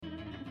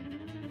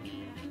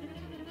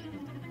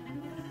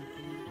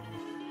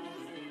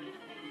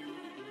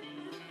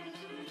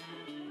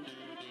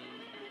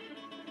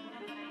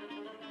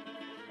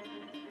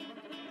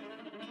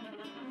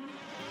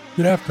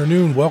Good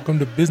afternoon. Welcome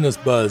to Business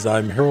Buzz.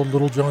 I'm Harold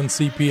Littlejohn,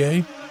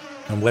 CPA.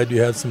 I'm glad you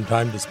had some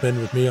time to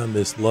spend with me on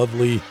this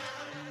lovely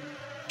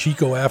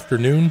Chico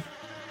afternoon.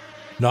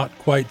 Not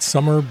quite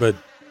summer, but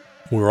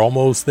we're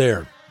almost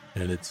there,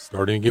 and it's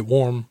starting to get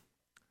warm.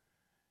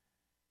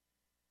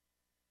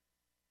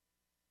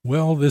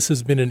 Well, this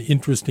has been an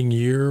interesting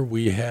year.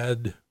 We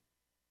had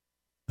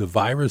the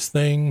virus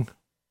thing.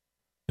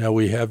 Now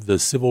we have the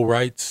civil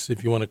rights,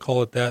 if you want to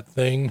call it that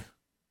thing.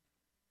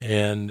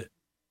 And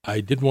I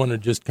did want to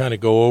just kind of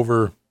go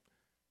over,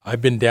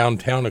 I've been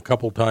downtown a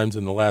couple times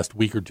in the last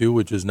week or two,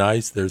 which is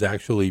nice. There's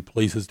actually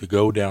places to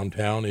go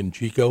downtown in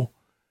Chico.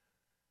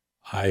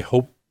 I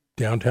hope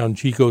downtown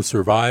Chico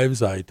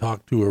survives. I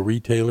talked to a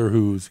retailer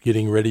who's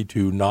getting ready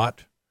to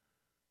not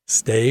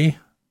stay,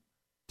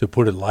 to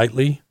put it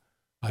lightly.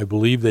 I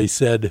believe they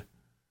said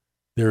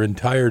their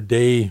entire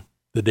day,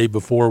 the day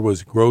before,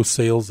 was gross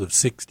sales of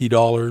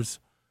 $60,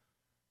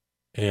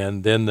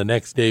 and then the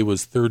next day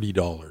was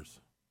 $30.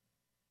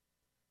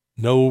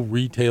 No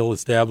retail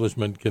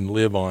establishment can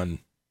live on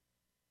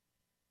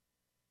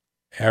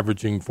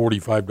averaging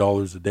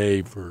 $45 a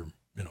day for,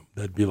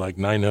 that'd be like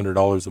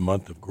 $900 a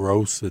month of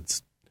gross.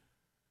 It's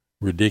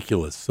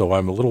ridiculous. So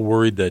I'm a little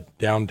worried that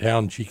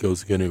downtown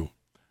Chico's going to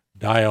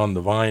die on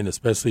the vine,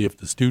 especially if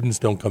the students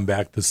don't come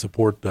back to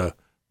support the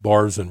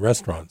bars and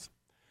restaurants.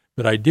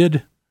 But I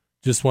did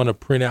just want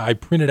to I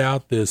printed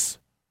out this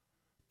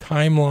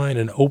timeline,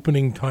 an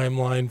opening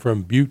timeline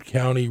from Butte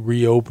County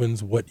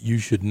Reopens What You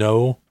Should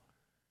Know.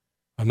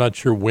 I'm not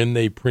sure when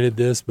they printed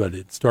this, but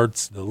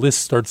the list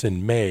starts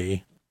in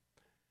May,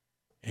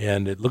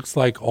 and it looks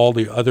like all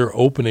the other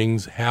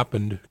openings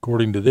happened,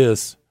 according to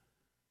this,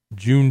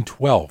 June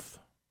 12th.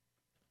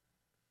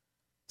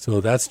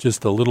 So that's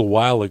just a little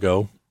while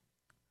ago.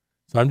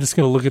 So I'm just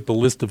going to look at the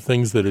list of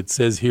things that it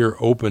says here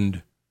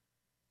opened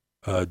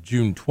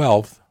June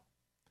 12th.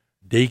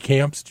 Day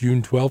camps,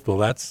 June 12th. Well,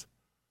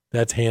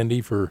 that's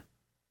handy for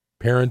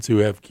parents who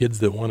have kids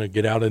that want to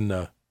get out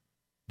and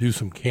do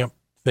some camp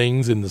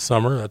things in the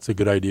summer. That's a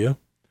good idea.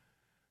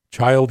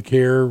 Child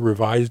care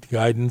revised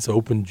guidance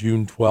opened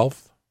June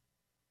 12th.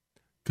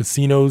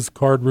 Casinos,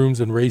 card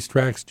rooms, and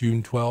racetracks,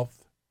 June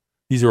 12th.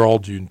 These are all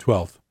June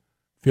 12th.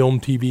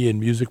 Film, TV, and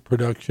music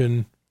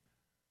production.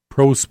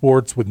 Pro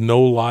sports with no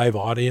live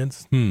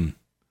audience.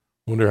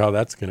 Wonder how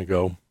that's going to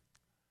go.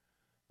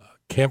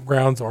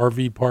 Campgrounds,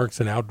 RV parks,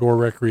 and outdoor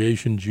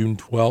recreation, June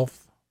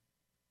 12th.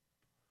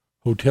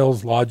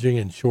 Hotels, lodging,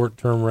 and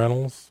short-term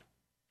rentals.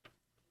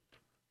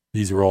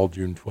 These are all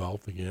June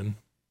 12th again.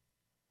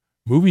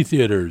 Movie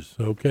theaters.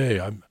 Okay,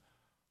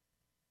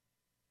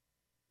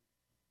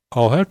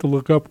 I'll have to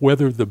look up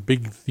whether the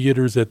big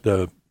theaters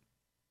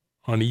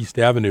on East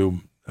Avenue,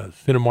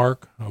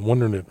 Cinemark, I'm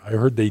wondering if I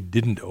heard they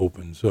didn't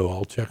open, so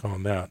I'll check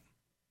on that.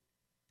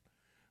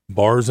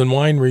 Bars and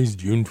wineries,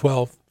 June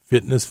 12th.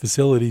 Fitness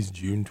facilities,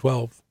 June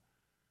 12th.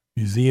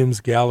 Museums,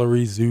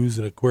 galleries, zoos,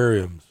 and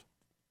aquariums.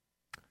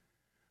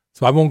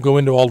 So I won't go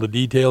into all the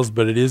details,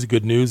 but it is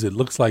good news. It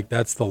looks like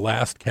that's the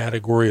last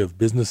category of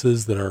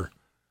businesses that are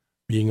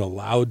being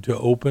allowed to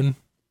open.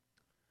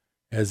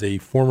 As a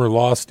former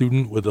law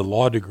student with a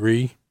law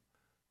degree,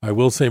 I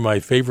will say my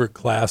favorite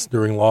class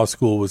during law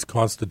school was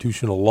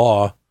constitutional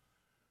law,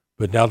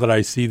 but now that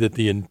I see that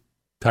the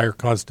entire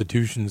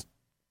Constitution is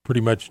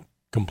pretty much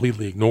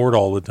completely ignored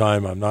all the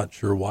time, I'm not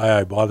sure why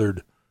I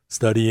bothered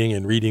studying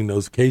and reading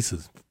those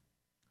cases.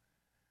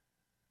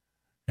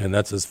 And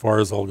that's as far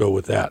as I'll go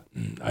with that.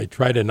 I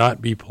try to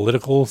not be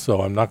political, so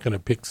I'm not going to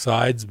pick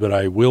sides, but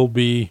I will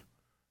be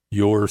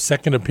your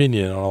second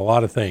opinion on a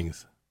lot of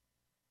things.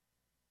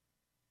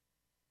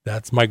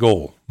 That's my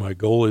goal. My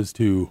goal is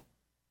to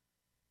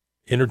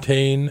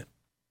entertain,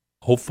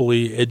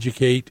 hopefully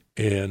educate,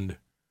 and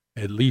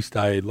at least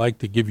I'd like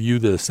to give you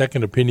the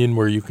second opinion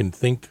where you can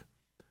think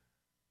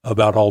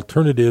about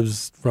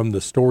alternatives from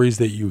the stories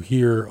that you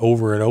hear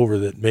over and over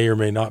that may or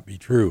may not be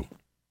true.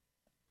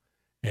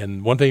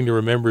 And one thing to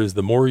remember is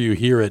the more you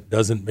hear it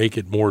doesn't make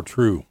it more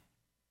true.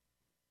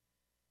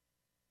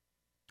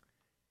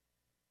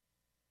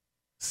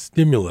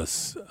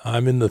 Stimulus.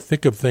 I'm in the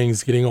thick of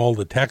things getting all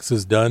the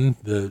taxes done.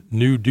 The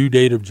new due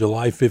date of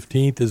July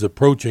 15th is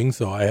approaching,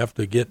 so I have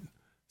to get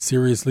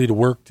seriously to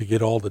work to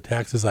get all the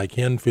taxes I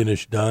can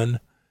finish done.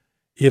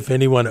 If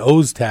anyone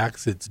owes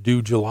tax, it's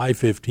due July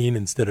 15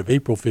 instead of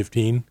April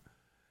 15.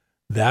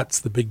 That's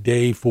the big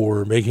day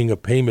for making a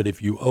payment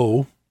if you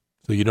owe.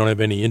 So you don't have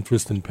any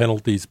interest and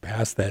penalties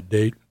past that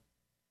date.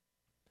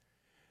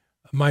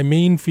 My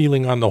main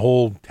feeling on the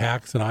whole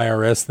tax and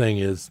IRS thing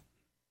is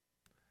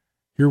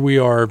here we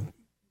are,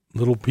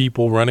 little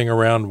people running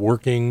around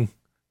working,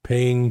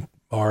 paying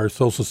our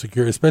Social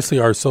Security, especially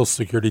our Social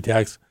Security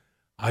tax.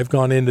 I've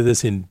gone into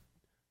this in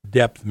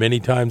depth many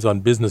times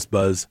on Business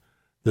Buzz.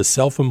 The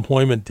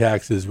self-employment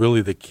tax is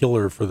really the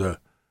killer for the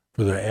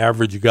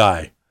average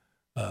guy.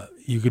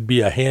 You could be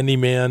a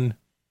handyman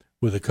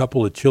with a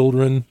couple of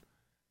children,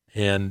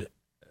 and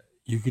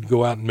you could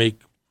go out and make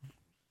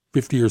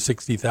 50 or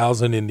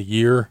 60,000 in the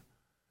year.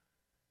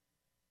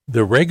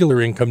 The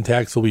regular income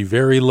tax will be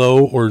very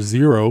low or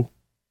zero.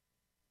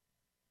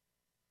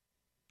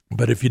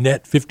 But if you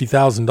net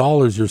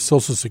 $50,000, your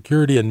Social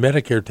Security and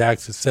Medicare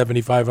tax is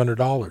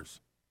 $7,500.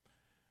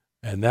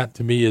 And that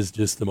to me is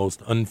just the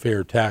most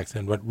unfair tax.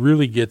 And what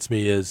really gets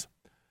me is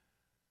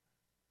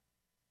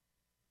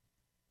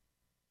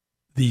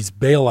these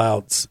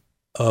bailouts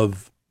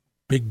of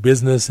big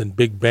business and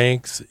big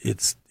banks.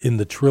 It's in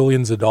the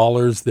trillions of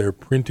dollars. They're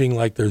printing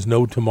like there's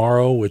no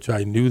tomorrow, which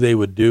I knew they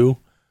would do.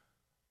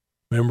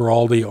 Remember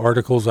all the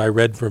articles I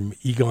read from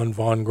Egon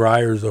von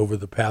Greyer's over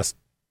the past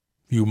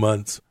few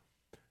months?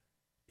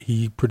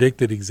 He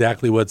predicted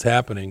exactly what's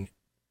happening.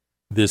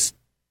 This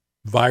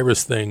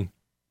virus thing,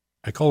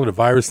 I call it a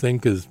virus thing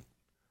because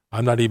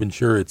I'm not even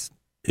sure it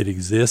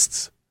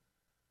exists.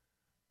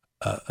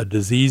 A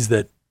disease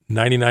that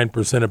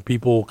 99% of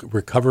people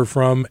recover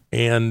from,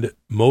 and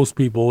most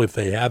people, if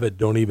they have it,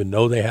 don't even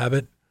know they have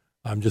it.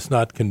 I'm just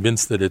not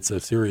convinced that it's a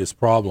serious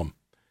problem.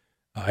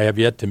 I have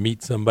yet to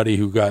meet somebody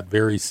who got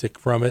very sick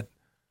from it.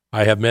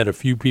 I have met a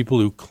few people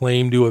who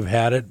claim to have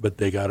had it, but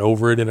they got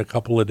over it in a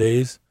couple of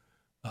days.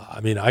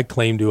 I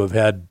claim to have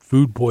had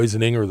food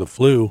poisoning or the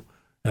flu,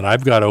 and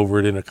I've got over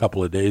it in a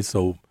couple of days,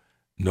 so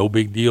no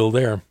big deal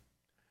there.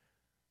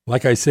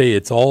 Like I say,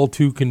 it's all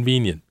too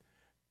convenient.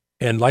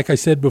 And like I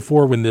said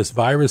before, when this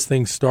virus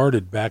thing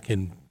started back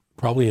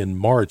probably in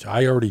March,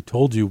 I already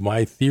told you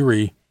my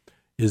theory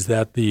is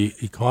that the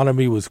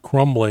economy was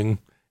crumbling,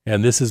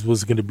 and this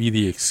was going to be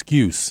the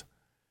excuse.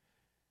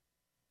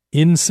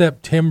 In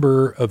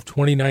September of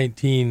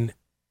 2019,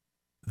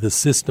 the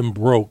system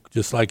broke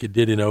just like it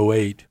did in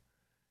 2008,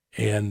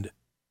 and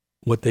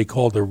what they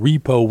call the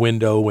repo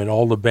window, when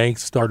all the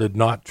banks started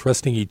not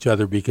trusting each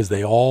other because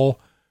they all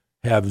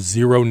have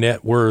zero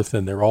net worth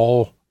and they're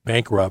all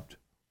bankrupt.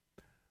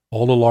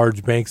 All the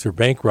large banks are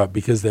bankrupt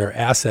because their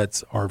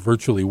assets are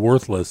virtually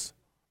worthless.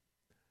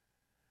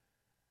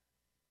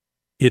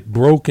 It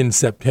broke in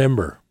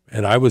September,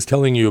 and I was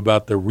telling you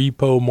about the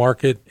repo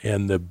market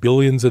and the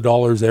billions of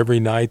dollars every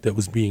night that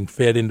was being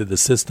fed into the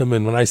system.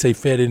 And when I say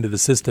fed into the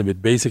system,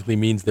 it basically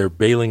means they're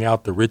bailing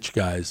out the rich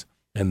guys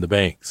and the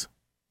banks.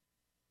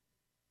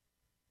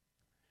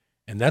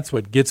 And that's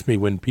what gets me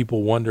when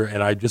people wonder,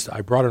 and I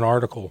brought an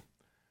article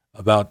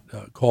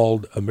about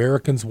called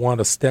Americans Want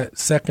a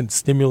Second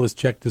Stimulus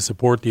Check to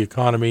Support the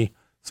Economy,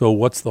 so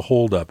what's the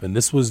holdup? And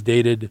this was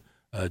dated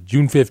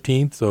June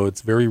 15th, so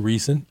it's very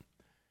recent.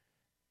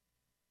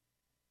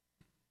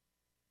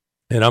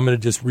 And I'm going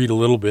to just read a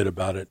little bit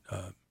about it.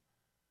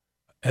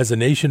 As a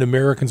nation,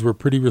 Americans were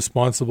pretty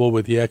responsible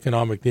with the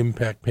economic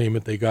impact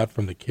payment they got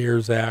from the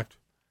CARES Act.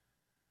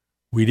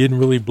 We didn't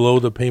really blow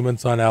the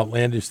payments on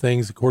outlandish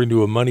things. According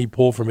to a money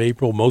poll from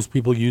April, most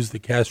people used the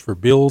cash for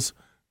bills,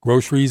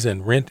 groceries,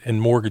 and rent and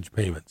mortgage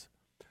payments.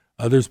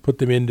 Others put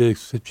them into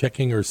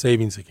checking or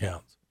savings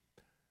accounts.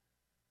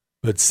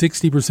 But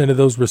 60% of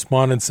those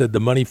respondents said the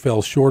money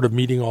fell short of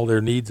meeting all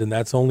their needs, and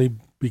that's only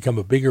become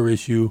a bigger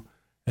issue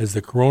as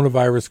the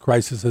coronavirus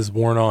crisis has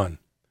worn on.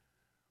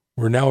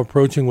 We're now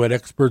approaching what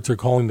experts are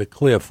calling the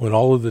cliff, when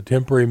all of the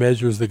temporary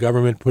measures the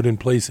government put in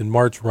place in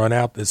March run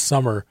out this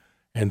summer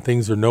and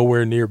things are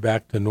nowhere near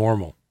back to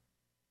normal.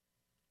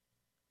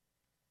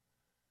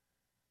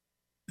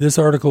 This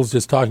article is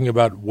just talking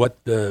about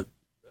what the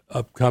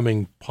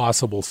upcoming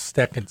possible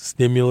second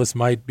stimulus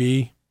might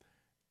be.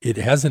 It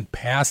hasn't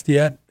passed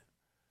yet.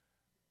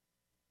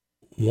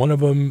 One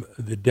of them,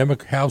 the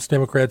House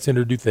Democrats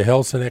introduced the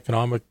Health and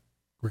Economic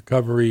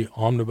Recovery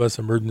Omnibus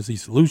Emergency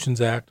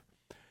Solutions Act,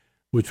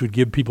 which would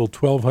give people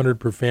 $1,200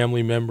 per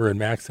family member and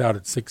max out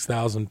at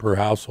 $6,000 per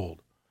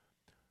household.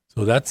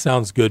 So that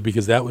sounds good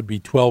because that would be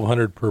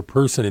 $1,200 per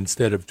person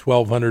instead of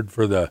 $1,200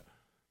 for the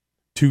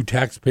two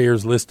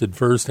taxpayers listed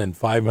first and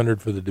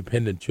 $500 for the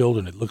dependent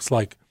children. It looks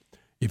like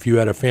if you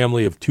had a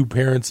family of two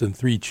parents and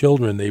three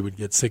children, they would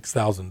get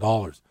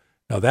 $6,000.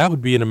 Now, that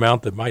would be an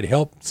amount that might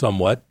help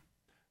somewhat.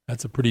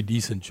 That's a pretty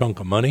decent chunk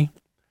of money.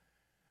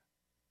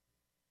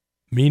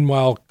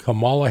 Meanwhile,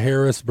 Kamala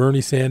Harris,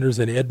 Bernie Sanders,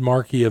 and Ed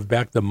Markey have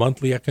backed the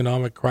monthly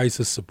Economic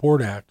Crisis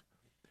Support Act,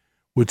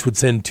 which would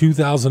send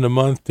 $2,000 a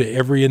month to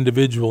every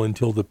individual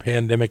until the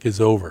pandemic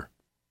is over.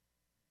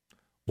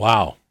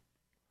 Wow,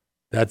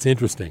 that's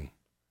interesting.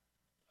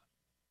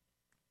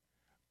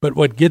 But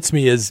what gets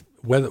me is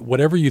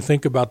whatever you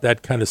think about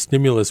that kind of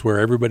stimulus where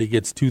everybody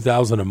gets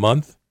 $2,000 a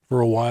month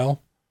for a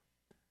while,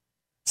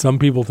 some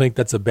people think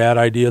that's a bad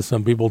idea.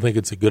 Some people think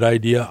it's a good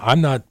idea. I'm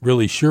not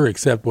really sure,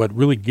 except what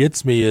really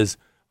gets me is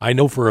I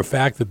know for a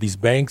fact that these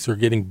banks are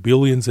getting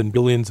billions and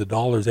billions of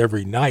dollars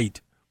every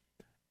night,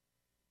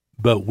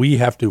 but we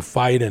have to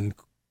fight and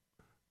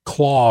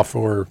claw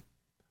for,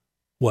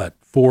 3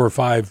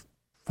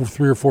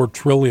 or 4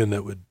 trillion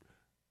that would,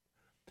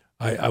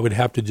 I would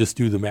have to just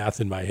do the math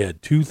in my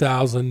head.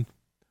 2,000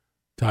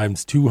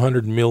 times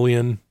 200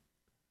 million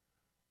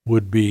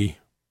would be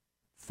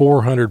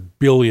 400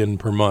 billion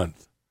per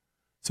month.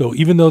 So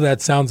even though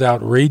that sounds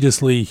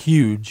outrageously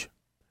huge,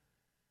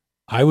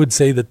 I would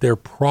say that they're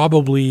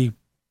probably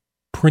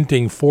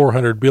printing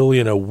 400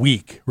 billion a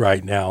week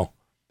right now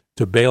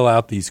to bail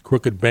out these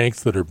crooked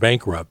banks that are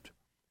bankrupt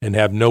and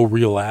have no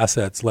real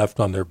assets left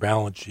on their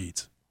balance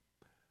sheets.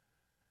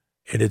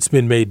 and it's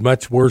been made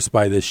much worse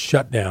by this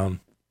shutdown.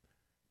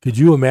 Could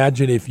you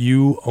imagine if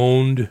you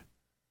owned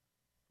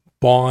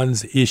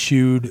bonds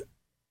issued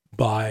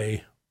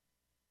by,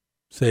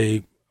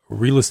 say,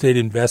 real estate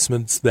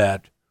investments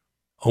that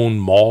own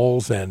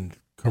malls and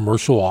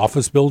commercial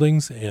office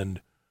buildings,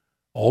 and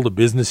all the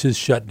businesses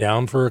shut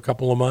down for a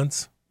couple of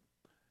months?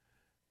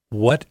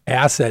 What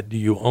asset do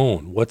you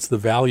own? What's the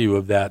value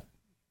of that?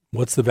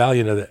 What's the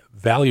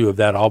value of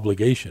that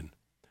obligation?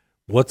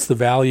 What's the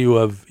value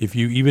of,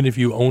 even if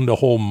you owned a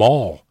whole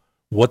mall,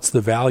 what's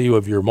the value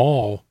of your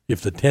mall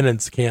if the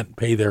tenants can't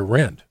pay their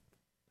rent?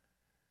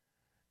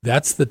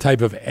 That's the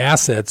type of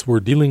assets we're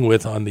dealing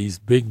with on these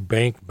big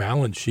bank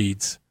balance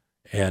sheets,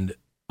 and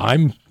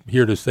I'm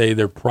here to say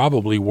they're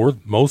probably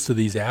most of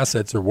these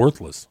assets are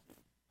worthless.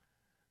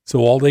 So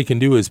all they can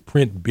do is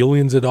print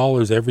billions of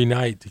dollars every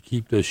night to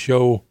keep the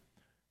show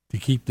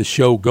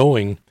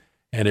going,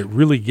 and it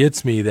really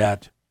gets me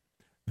that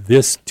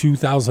this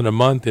 $2,000 a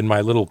month in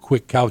my little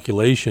quick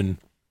calculation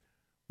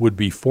would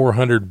be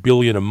 $400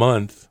 billion a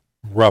month,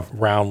 rough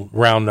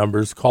round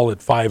numbers, call it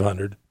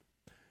 $500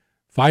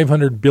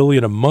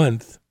 billion a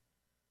month,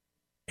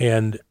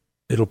 and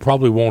it'll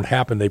probably won't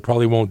happen. They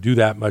probably won't do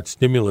that much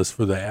stimulus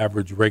for the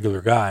average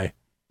regular guy.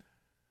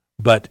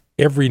 But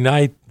every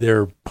night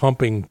they're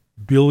pumping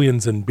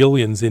billions and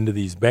billions into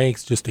these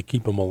banks just to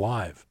keep them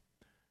alive.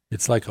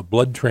 It's like a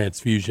blood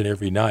transfusion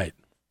every night.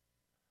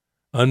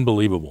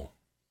 Unbelievable.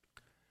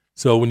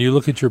 So when you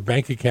look at your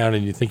bank account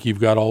and you think you've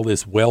got all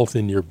this wealth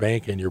in your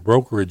bank and your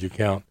brokerage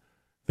account,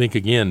 think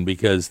again,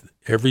 because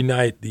every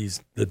night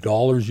the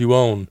dollars you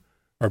own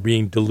are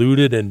being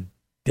diluted and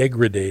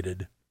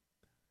degraded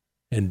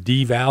and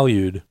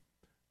devalued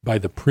by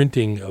the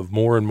printing of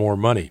more and more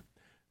money.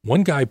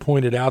 One guy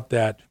pointed out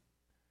that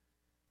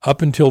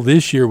up until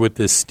this year with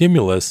this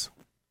stimulus,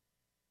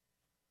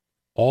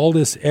 all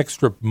this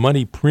extra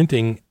money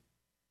printing,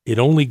 it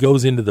only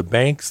goes into the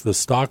banks, the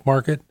stock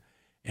market,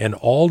 and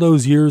all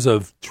those years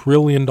of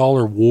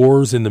trillion-dollar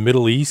wars in the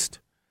Middle East,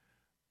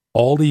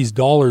 all these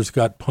dollars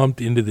got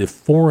pumped into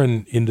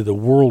the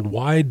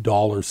worldwide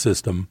dollar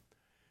system,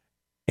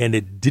 and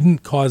it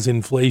didn't cause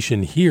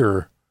inflation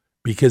here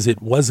because it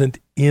wasn't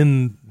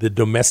in the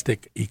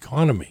domestic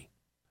economy.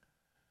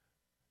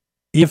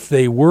 If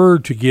they were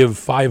to give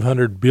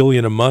 $500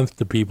 billion a month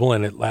to people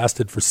and it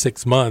lasted for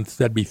 6 months,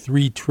 that'd be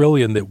 $3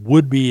 trillion that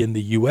would be in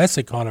the U.S.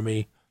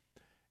 economy,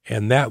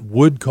 and that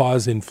would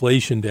cause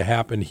inflation to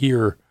happen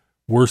here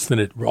worse than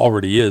it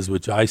already is,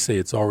 which I say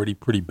it's already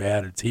pretty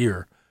bad. It's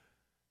here.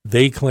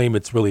 They claim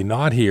it's really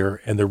not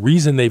here, and the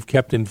reason they've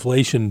kept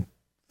inflation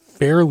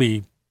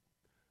fairly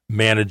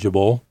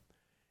manageable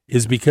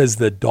is because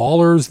the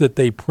dollars that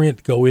they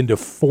print go into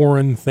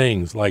foreign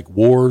things like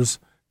wars,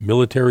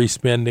 military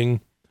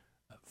spending.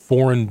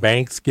 Foreign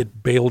banks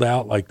get bailed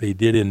out like they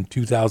did in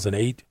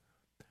 2008.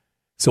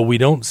 So we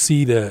don't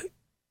see the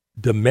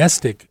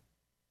domestic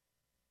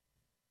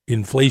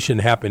inflation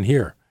happen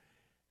here.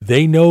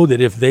 They know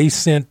that if they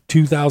sent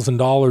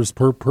 $2,000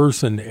 per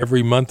person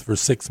every month for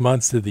 6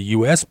 months to the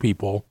U.S.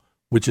 people,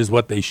 which is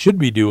what they should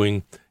be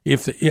doing,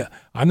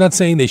 I'm not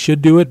saying they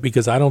should do it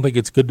because I don't think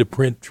it's good to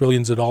print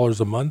trillions of dollars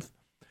a month,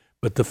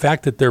 but the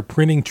fact that they're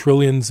printing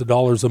trillions of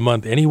dollars a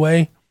month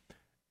anyway,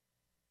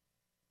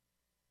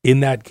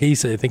 in that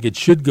case, I think it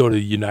should go to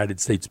the United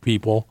States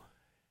people.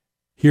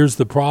 Here's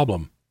the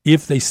problem.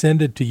 If they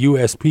send it to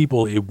U.S.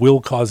 people, it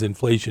will cause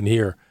inflation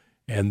here,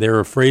 and they're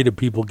afraid of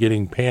people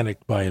getting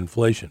panicked by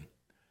inflation.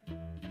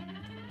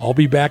 I'll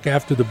be back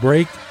after the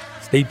break.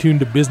 Stay tuned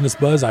to Business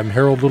Buzz. I'm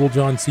Harold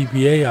Littlejohn,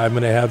 CPA. I'm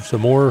going to have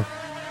some more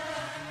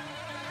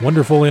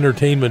wonderful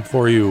entertainment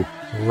for you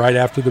right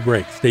after the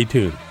break. Stay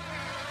tuned.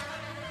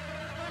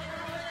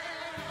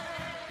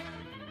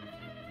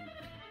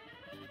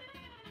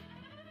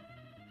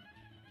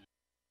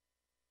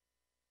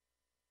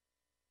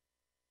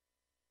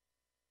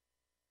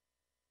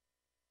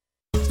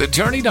 The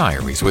Journey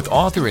Diaries with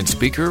author and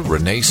speaker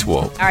Renee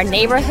Swope. Our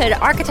neighborhood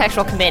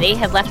architectural committee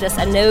had left us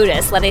a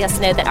notice letting us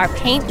know that our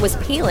paint was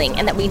peeling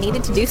and that we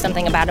needed to do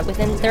something about it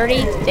within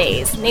 30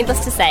 days.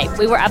 Needless to say,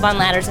 we were up on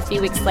ladders a few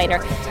weeks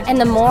later,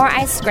 and the more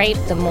I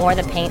scraped, the more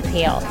the paint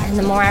peeled. And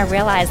the more I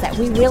realized that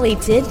we really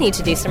did need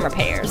to do some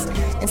repairs.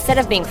 Instead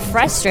of being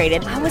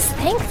frustrated, I was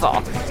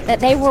thankful that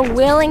they were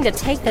willing to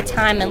take the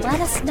time and let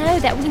us know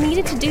that we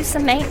needed to do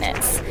some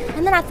maintenance.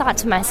 And then I thought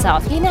to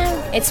myself,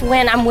 it's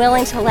when I'm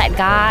willing to let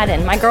God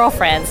and my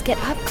girlfriends get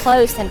up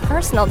close and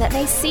personal that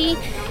they see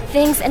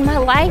things in my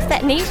life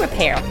that need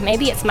repair.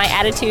 Maybe it's my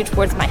attitude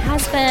towards my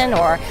husband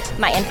or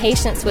my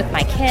impatience with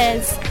my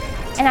kids.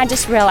 And I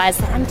just realized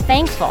that I'm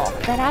thankful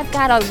that I've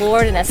got a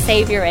Lord and a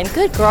Savior and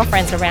good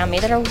girlfriends around me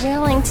that are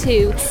willing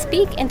to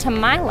speak into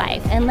my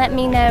life and let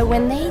me know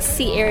when they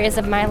see areas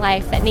of my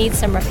life that need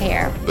some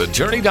repair. The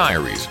Journey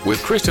Diaries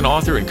with Christian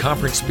author and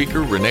conference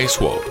speaker Renee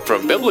Swope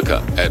from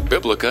Biblica at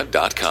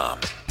Biblica.com.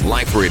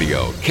 Life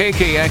Radio,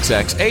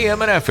 KKXX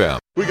AM and FM.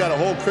 We got a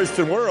whole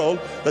Christian world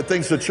that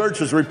thinks the church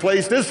has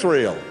replaced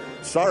Israel.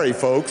 Sorry,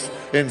 folks.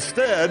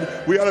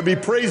 Instead, we ought to be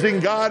praising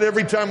God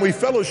every time we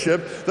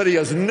fellowship that He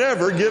has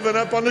never given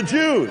up on the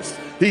Jews.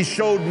 He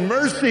showed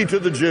mercy to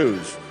the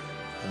Jews.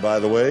 And by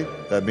the way,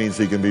 that means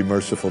he can be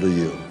merciful to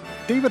you.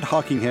 David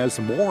Hocking has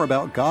more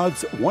about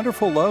God's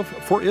wonderful love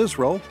for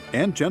Israel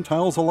and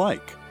Gentiles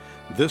alike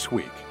this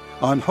week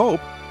on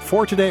Hope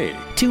for Today.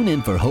 Tune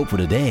in for Hope for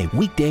Today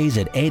weekdays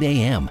at 8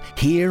 a.m.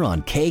 here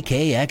on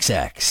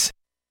KKXX.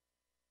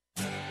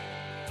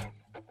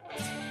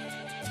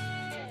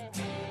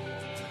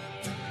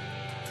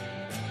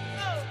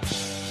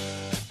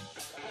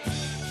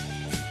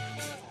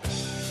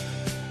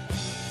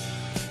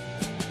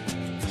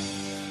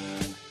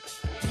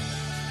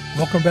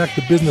 Welcome back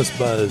to Business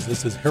Buzz.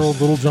 This is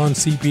Harold Littlejohn,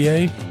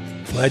 CPA.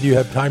 Glad you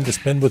have time to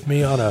spend with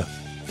me on a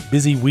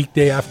busy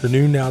weekday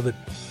afternoon now that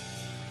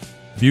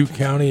Butte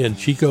County and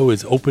Chico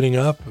is opening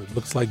up. It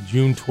looks like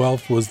June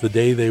 12th was the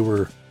day they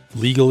were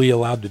legally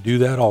allowed to do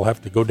that. I'll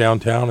have to go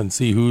downtown and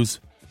see who's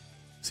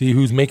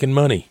making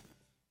money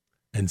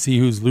and see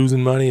who's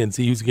losing money and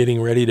see who's getting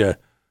ready to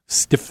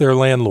stiff their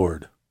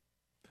landlord.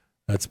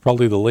 That's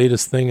probably the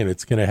latest thing, and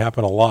it's going to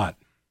happen a lot.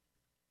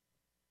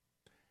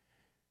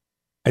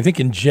 I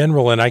think in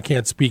general, and I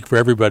can't speak for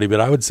everybody,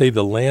 but I would say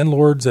the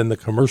landlords and the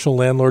commercial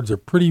landlords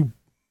are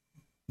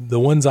the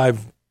ones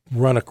I've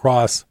run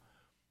across,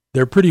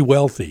 they're pretty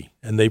wealthy,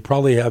 and they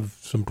probably have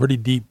some pretty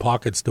deep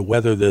pockets to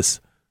weather this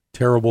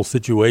terrible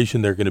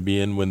situation they're going to be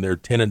in when their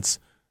tenants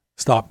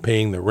stop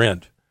paying the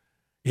rent.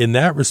 In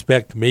that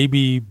respect,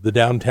 maybe the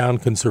downtown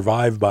can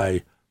survive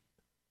by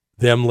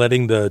them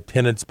letting the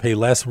tenants pay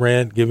less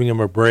rent, giving them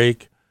a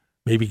break,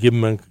 maybe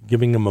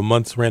giving them a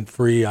month's rent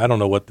free. I don't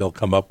know what they'll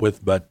come up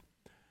with, but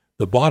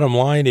the bottom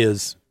line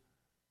is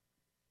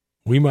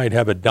we might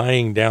have a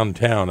dying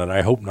downtown, and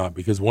I hope not,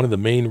 because one of the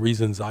main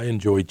reasons I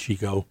enjoy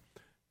Chico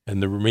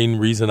and the main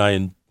reason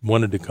I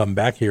wanted to come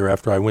back here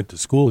after I went to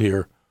school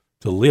here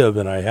to live,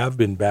 and I have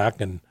been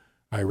back, and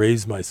I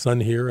raised my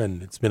son here,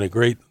 and it's been a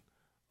great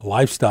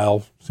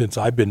lifestyle since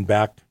I've been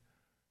back.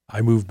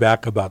 I moved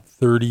back about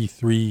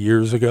 33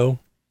 years ago,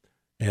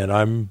 and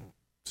I'm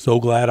so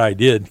glad I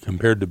did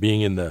compared to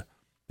being in the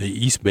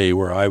East Bay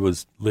where I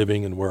was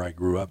living and where I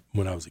grew up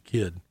when I was a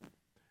kid.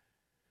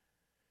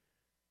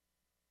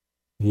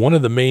 One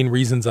of the main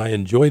reasons I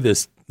enjoy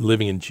this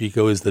living in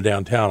Chico is the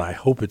downtown. I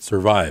hope it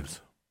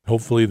survives.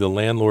 Hopefully the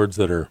landlords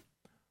that are,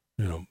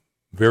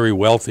 very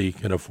wealthy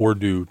can afford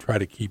to try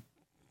to keep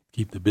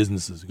the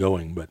businesses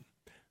going, but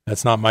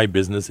that's not my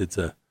business. It's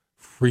a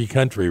free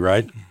country,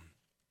 right?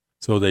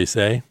 So they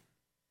say.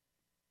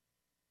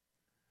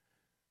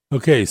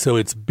 Okay, so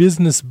it's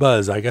Business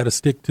Buzz. I got to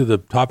stick to the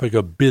topic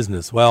of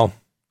business. Well,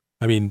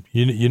 I mean,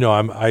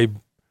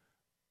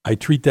 I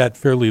treat that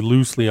fairly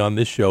loosely on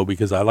this show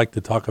because I like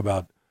to talk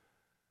about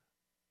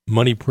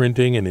money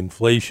printing and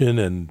inflation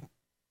and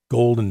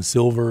gold and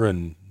silver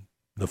and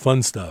the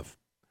fun stuff.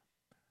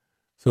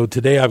 So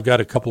today I've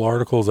got a couple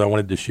articles I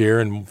wanted to share,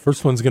 and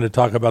first one's going to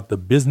talk about the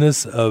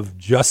business of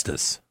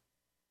justice.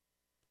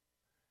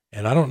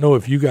 And I don't know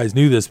if you guys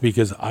knew this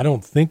because I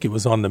don't think it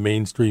was on the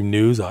mainstream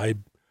news. I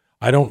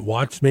don't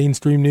watch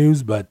mainstream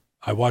news, but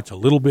I watch a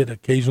little bit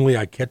occasionally.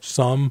 I catch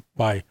some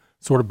by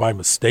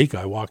mistake.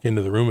 I walk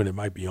into the room and it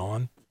might be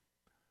on.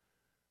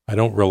 I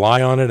don't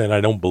rely on it, and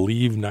I don't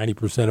believe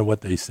 90% of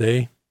what they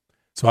say.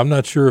 So I'm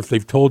not sure if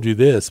they've told you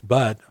this,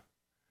 but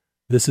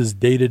this is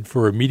dated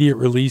for immediate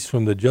release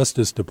from the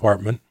Justice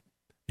Department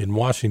in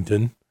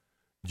Washington,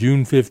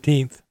 June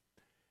 15th.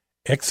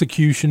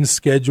 Execution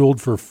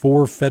scheduled for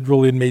 4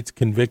 federal inmates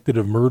convicted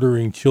of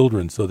murdering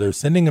children. So they're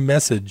sending a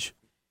message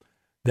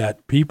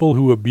that people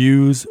who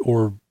abuse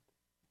or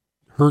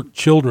hurt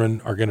children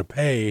are going to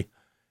pay.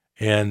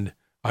 And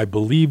I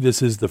believe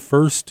this is the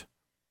first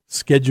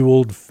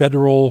scheduled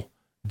federal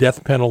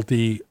death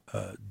penalty,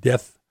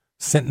 death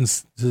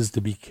sentences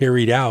to be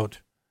carried out,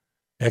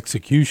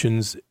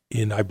 executions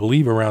in, I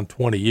believe, around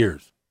 20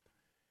 years.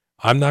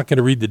 I'm not going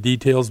to read the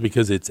details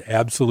because it's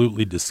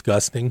absolutely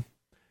disgusting.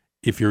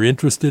 If you're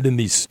interested in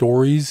these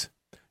stories,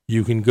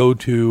 you can go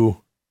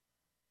to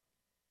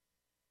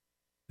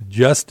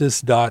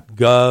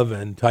justice.gov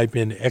and type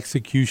in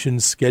execution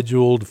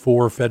scheduled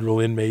for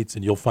federal inmates,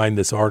 and you'll find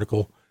this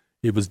article.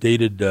 It was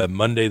dated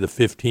Monday the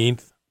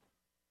 15th.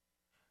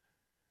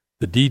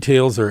 The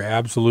details are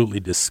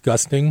absolutely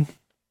disgusting,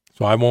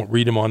 so I won't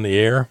read them on the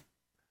air.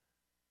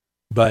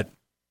 But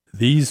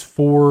these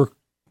 4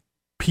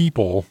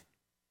 people,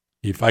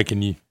 if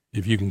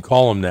you can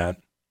call them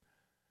that,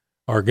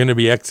 are going to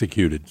be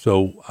executed.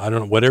 So I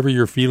don't know, whatever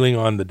your feeling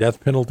on the death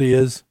penalty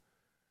is,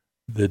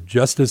 the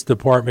Justice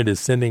Department is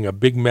sending a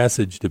big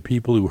message to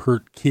people who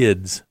hurt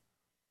kids,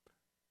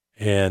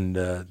 and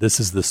this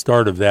is the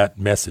start of that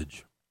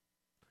message.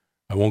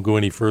 I won't go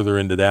any further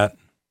into that,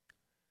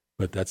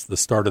 but that's the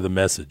start of the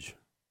message.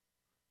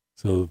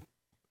 So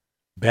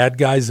bad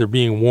guys are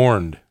being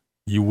warned.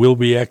 You will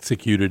be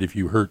executed if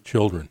you hurt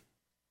children.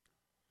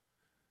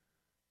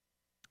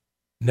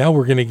 Now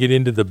we're going to get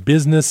into the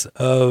business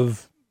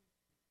of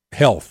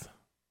health.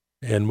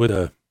 And with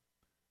a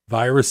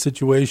virus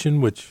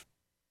situation, which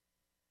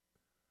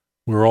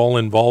we're all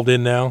involved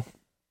in now,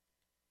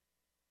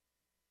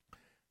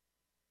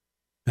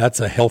 That's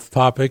a health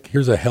topic.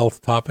 Here's a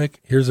health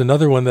topic. Here's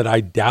another one that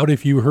I doubt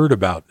if you heard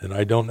about, and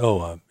I don't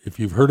know. If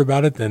you've heard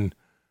about it, then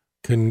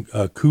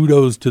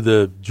kudos to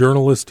the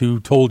journalist who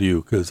told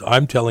you, because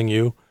I'm telling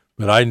you,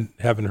 but I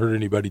haven't heard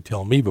anybody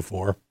tell me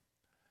before.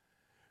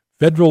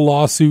 Federal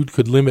lawsuit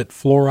could limit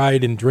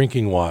fluoride in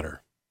drinking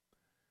water.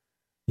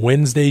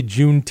 Wednesday,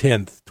 June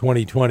 10th,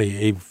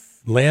 2020, a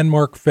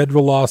landmark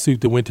federal lawsuit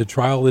that went to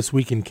trial this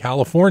week in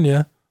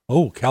California,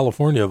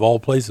 California of all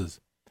places,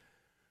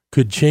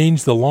 could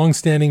change the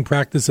long-standing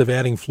practice of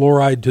adding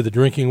fluoride to the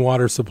drinking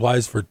water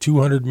supplies for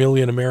 200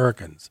 million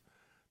Americans.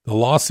 The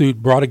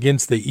lawsuit, brought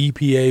against the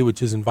EPA,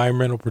 which is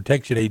Environmental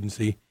Protection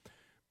Agency,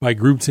 by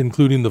groups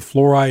including the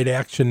Fluoride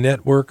Action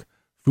Network,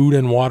 Food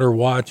and Water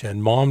Watch,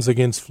 and Moms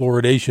Against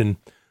Fluoridation,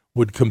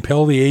 would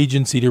compel the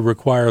agency to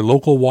require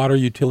local water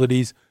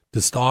utilities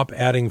to stop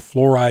adding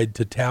fluoride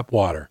to tap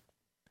water.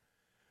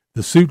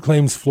 The suit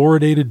claims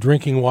fluoridated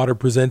drinking water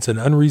presents an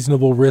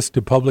unreasonable risk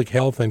to public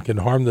health and can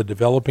harm the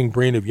developing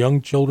brain of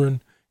young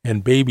children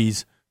and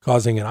babies,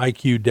 causing an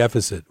IQ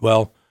deficit.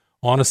 Well,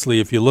 honestly,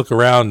 if you look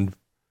around,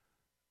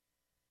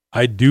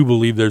 I do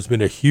believe there's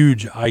been a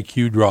huge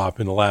IQ drop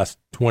in the last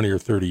 20 or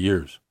 30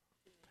 years.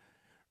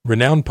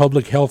 Renowned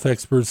public health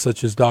experts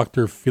such as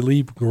Dr.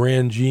 Philippe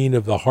Grandjean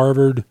of the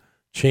Harvard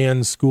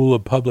Chan School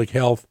of Public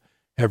Health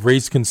have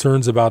raised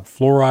concerns about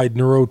fluoride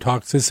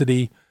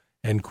neurotoxicity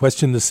and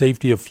questioned the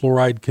safety of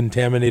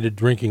fluoride-contaminated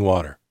drinking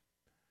water.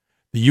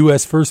 The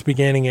U.S. first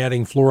began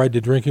adding fluoride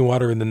to drinking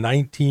water in the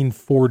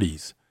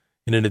 1940s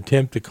in an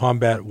attempt to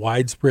combat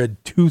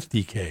widespread tooth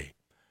decay.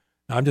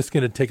 Now, I'm just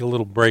going to take a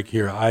little break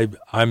here. I've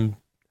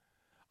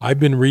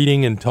been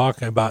reading and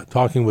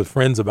talking with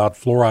friends about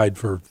fluoride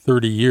for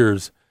 30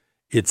 years.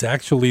 It's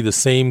actually the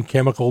same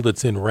chemical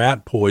that's in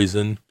rat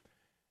poison.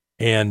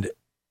 And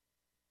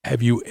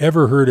have you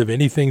ever heard of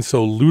anything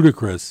so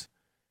ludicrous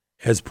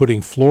as putting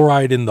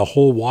fluoride in the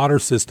whole water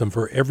system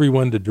for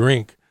everyone to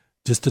drink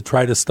just to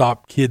try to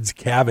stop kids'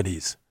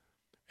 cavities?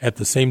 At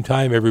the same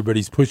time,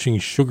 everybody's pushing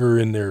sugar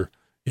in their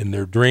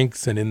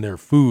drinks and in their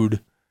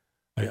food.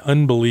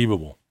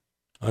 Unbelievable.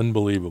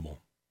 Unbelievable.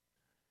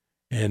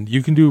 And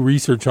you can do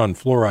research on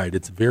fluoride.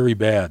 It's very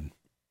bad.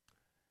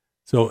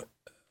 So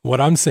what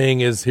I'm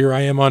saying is, here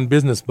I am on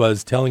Business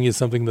Buzz telling you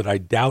something that I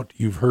doubt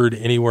you've heard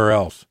anywhere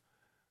else.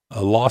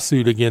 A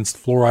lawsuit against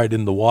fluoride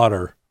in the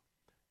water.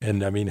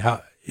 And I mean,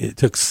 it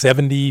took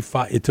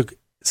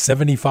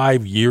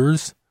 75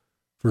 years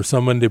for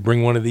someone to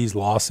bring one of these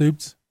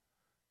lawsuits.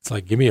 It's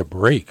like, give me a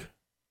break.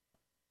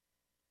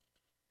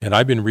 And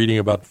I've been reading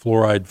about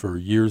fluoride for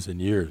years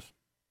and years.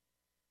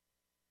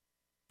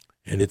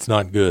 And it's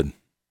not good.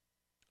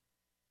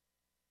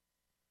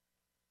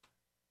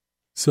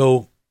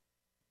 So,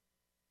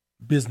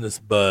 Business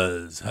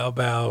Buzz, how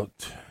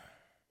about,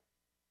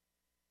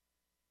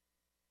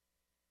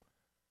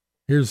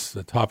 here's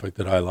a topic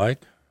that I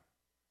like.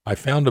 I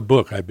found a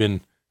book. I've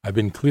been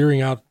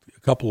clearing out a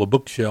couple of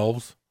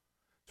bookshelves,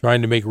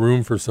 trying to make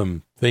room for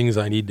some things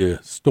I need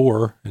to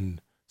store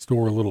and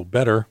store a little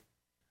better,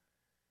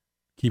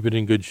 keep it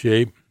in good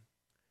shape.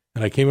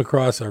 And I came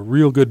across a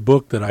real good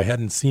book that I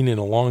hadn't seen in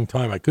a long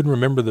time. I couldn't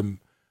remember the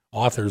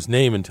author's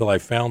name until I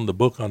found the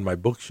book on my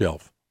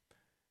bookshelf.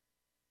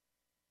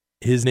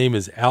 His name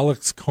is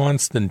Alex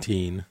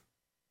Constantine.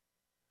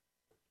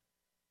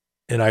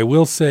 And I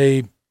will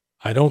say,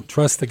 I don't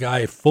trust the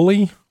guy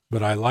fully,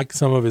 but I like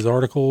some of his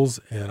articles,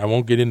 and I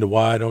won't get into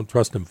why I don't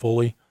trust him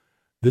fully.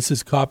 This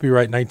is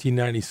copyright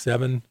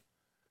 1997.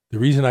 The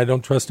reason I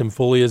don't trust him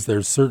fully is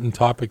there's certain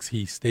topics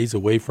he stays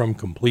away from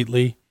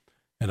completely,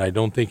 and I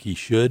don't think he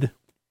should.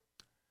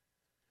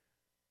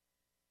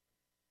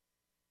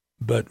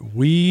 But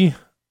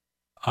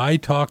I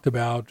talked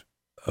about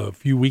a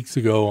few weeks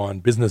ago on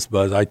Business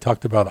Buzz, I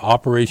talked about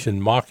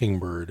Operation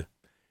Mockingbird,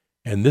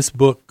 and this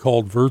book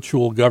called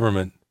Virtual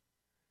Government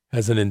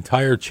has an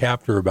entire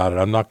chapter about it.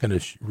 I'm not going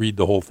to read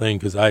the whole thing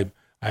because I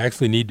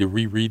actually need to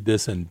reread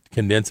this and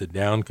condense it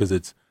down because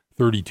it's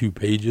 32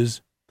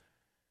 pages.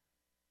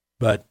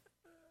 But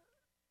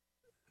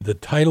the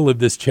title of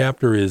this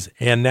chapter is,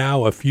 And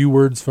Now a Few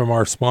Words from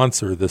Our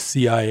Sponsor, the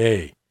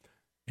CIA.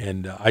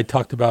 And I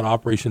talked about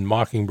Operation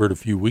Mockingbird a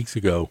few weeks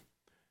ago.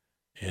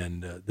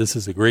 And this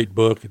is a great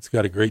book. It's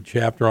got a great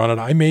chapter on it.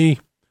 I may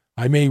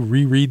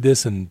reread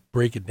this and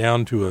break it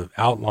down to an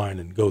outline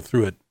and go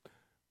through it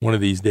one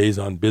of these days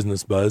on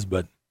Business Buzz,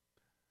 but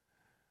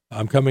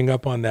I'm coming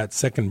up on that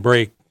second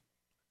break.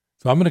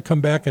 So I'm going to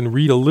come back and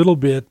read a little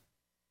bit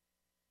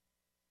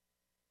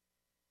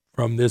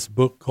from this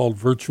book called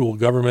Virtual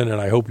Government, and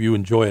I hope you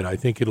enjoy it. I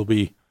think it'll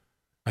be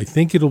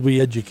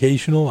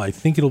educational. I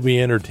think it'll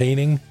be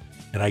entertaining,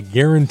 and I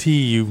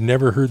guarantee you've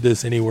never heard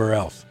this anywhere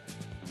else.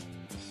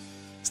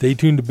 Stay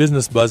tuned to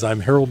Business Buzz. I'm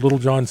Harold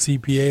Littlejohn,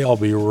 CPA. I'll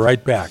be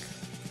right back.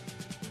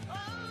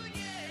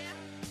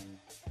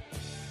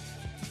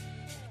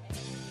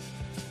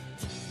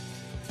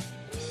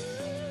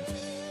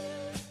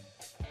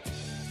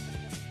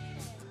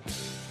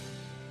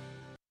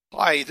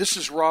 Hi, this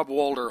is Rob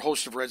Walter,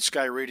 host of Red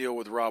Sky Radio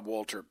with Rob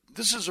Walter.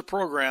 This is a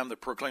program that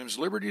proclaims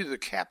liberty to the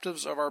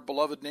captives of our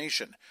beloved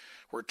nation.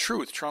 where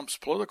truth trumps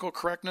political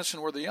correctness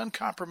and where the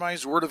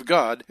uncompromised Word of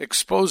God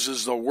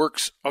exposes the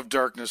works of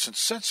darkness and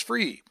sets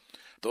free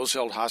those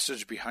held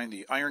hostage behind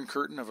the iron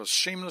curtain of a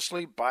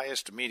shamelessly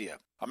biased media.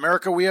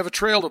 America, we have a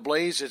trail to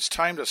blaze. It's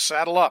time to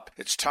saddle up.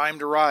 It's time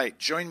to ride.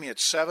 Join me at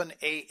 7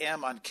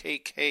 a.m. on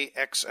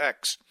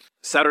KKXX.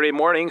 Saturday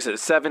mornings at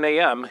 7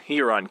 a.m.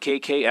 here on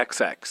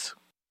KKXX.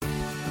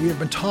 We have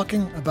been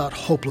talking about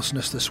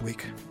hopelessness this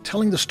week,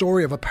 telling the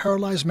story of a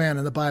paralyzed man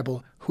in the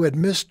Bible who had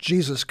missed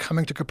Jesus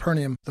coming to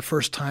Capernaum the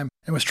first time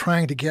and was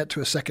trying to get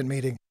to a second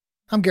meeting.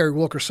 I'm Gary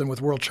Wilkerson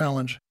with World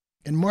Challenge.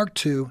 In Mark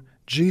 2,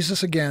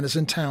 Jesus again is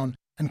in town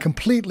and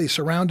completely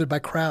surrounded by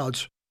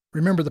crowds.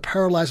 Remember, the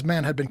paralyzed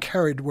man had been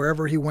carried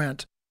wherever he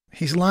went.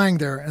 He's lying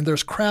there, and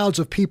there's crowds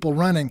of people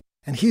running,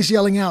 and he's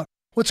yelling out,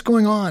 "What's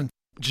going on?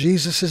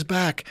 Jesus is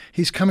back.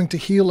 He's coming to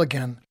heal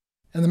again."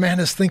 And the man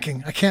is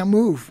thinking, "I can't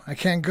move. I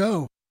can't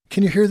go.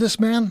 Can you hear this,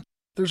 man?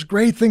 There's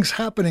great things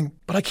happening,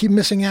 but I keep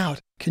missing out.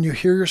 Can you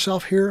hear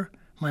yourself here?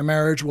 My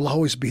marriage will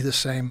always be the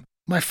same.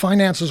 My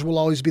finances will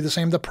always be the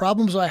same. The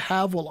problems I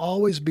have will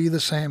always be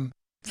the same.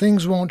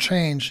 Things won't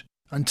change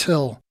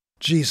until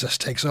Jesus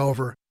takes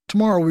over."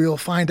 Tomorrow we will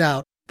find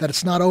out that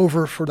it's not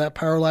over for that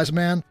paralyzed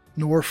man,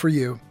 nor for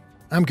you.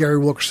 I'm Gary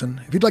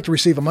Wilkerson. If you'd like to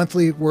receive a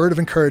monthly word of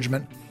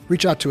encouragement,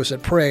 reach out to us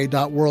at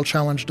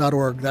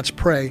pray.worldchallenge.org. That's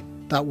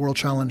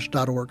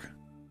pray.worldchallenge.org.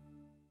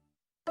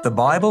 The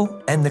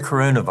Bible and the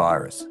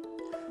Coronavirus.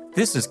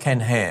 This is Ken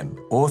Ham,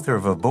 author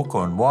of a book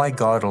on why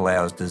God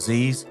allows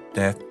disease,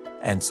 death,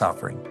 and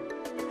suffering.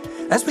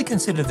 As we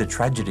consider the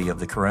tragedy of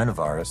the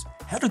coronavirus,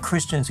 how do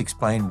Christians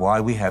explain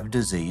why we have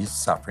disease,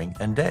 suffering,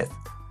 and death?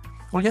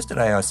 Well,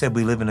 yesterday I said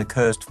we live in a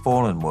cursed,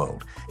 fallen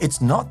world.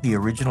 It's not the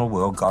original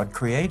world God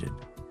created.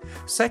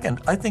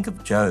 Second, I think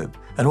of Job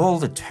and all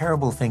the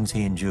terrible things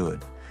he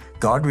endured.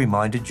 God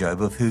reminded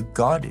Job of who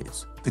God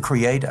is, the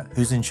Creator,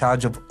 who's in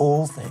charge of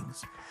all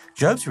things.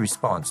 Job's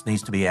response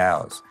needs to be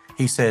ours.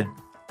 He said,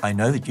 "I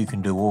know that you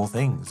can do all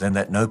things and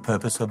that no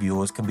purpose of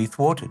yours can be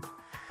thwarted."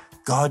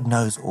 God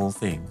knows all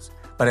things,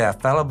 but our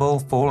fallible,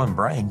 fallen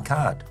brain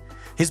can't.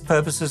 His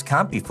purposes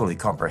can't be fully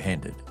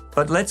comprehended.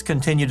 But let's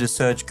continue to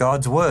search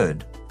God's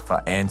Word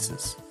for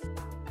answers.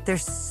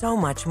 There's so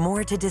much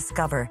more to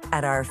discover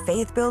at our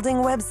faith-building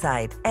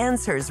website,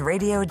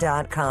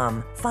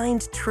 AnswersRadio.com.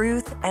 Find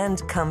truth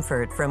and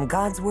comfort from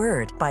God's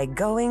Word by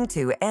going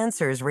to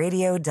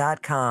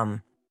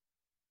AnswersRadio.com.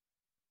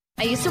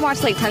 I used to watch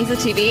tons of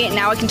TV, and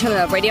now I can turn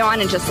the radio on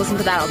and just listen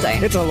to that all day.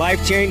 It's a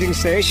life-changing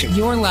station.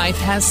 Your life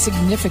has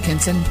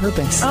significance and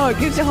purpose. Oh, it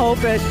gives you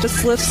hope. It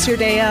just lifts your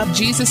day up.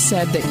 Jesus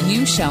said that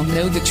you shall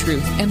know the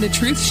truth, and the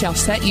truth shall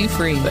set you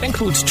free. That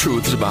includes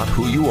truths about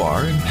who you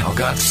are and how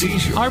God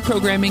sees you. Our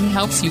programming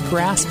helps you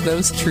grasp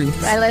those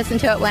truths. I listen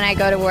to it when I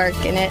go to work,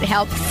 and it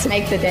helps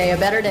make the day a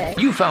better day.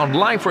 You found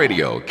Life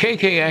Radio,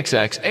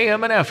 KKXX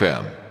AM and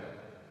FM.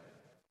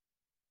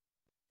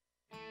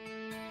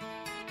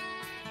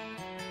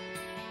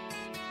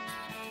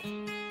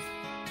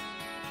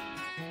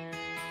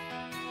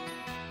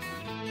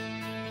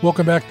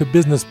 Welcome back to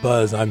Business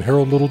Buzz. I'm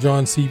Harold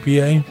Littlejohn,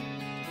 CPA.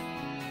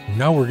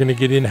 Now we're going to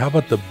get in. How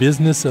about the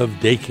business of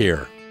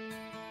daycare?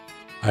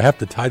 I have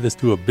to tie this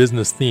to a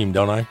business theme,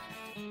 don't I?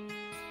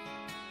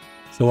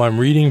 So I'm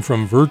reading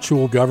from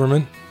Virtual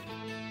Government,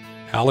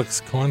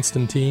 Alex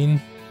Constantine,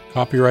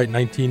 copyright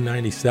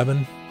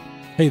 1997.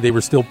 Hey, they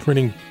were still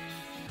printing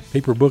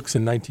paper books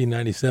in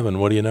 1997.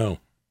 What do you know?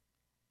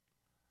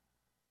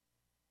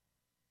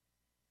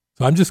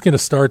 So I'm just going to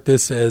start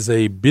this as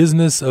a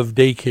business of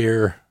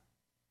daycare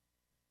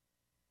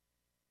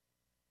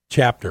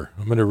chapter.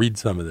 I'm going to read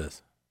some of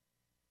this.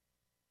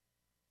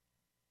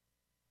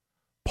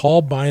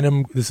 Paul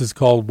Bynum, this is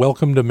called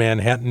Welcome to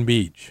Manhattan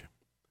Beach.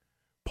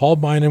 Paul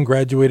Bynum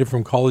graduated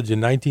from college in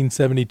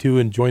 1972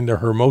 and joined the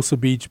Hermosa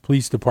Beach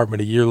Police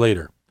Department a year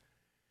later.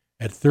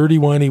 At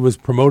 31, he was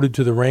promoted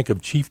to the rank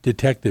of chief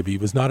detective. He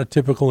was not a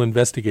typical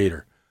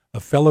investigator. A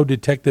fellow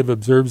detective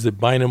observes that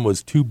Bynum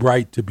was too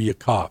bright to be a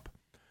cop.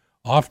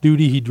 Off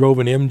duty, he drove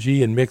an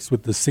MG and mixed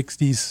with the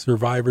 60s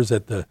survivors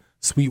at the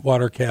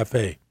Sweetwater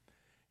Cafe.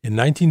 In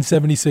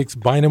 1976,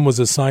 Bynum was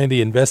assigned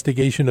the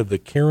investigation of the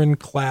Karen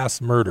Klass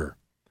murder.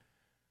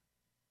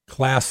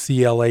 Klass,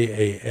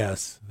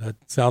 C-L-A-A-S. That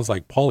sounds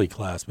like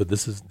Polyclass, but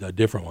this is a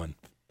different one.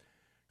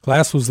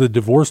 Klass was the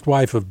divorced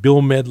wife of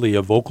Bill Medley,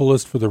 a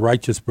vocalist for the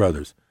Righteous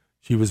Brothers.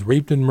 She was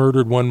raped and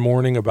murdered one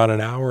morning about an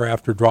hour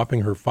after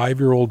dropping her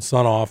 5-year-old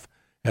son off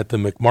at the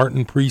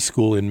McMartin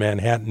preschool in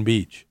Manhattan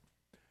Beach.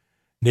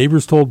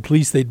 Neighbors told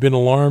police they'd been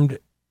alarmed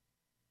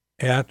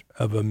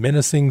of a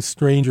menacing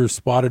stranger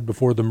spotted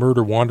before the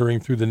murder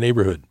wandering through the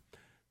neighborhood.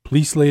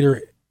 Police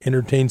later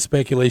entertained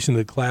speculation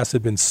that Klass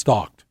had been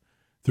stalked.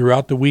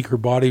 Throughout the week her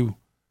body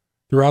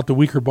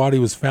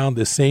was found.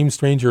 This same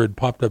stranger had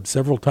popped up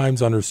several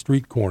times on her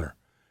street corner.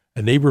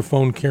 A neighbor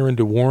phoned Karen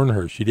to warn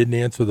her. She didn't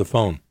answer the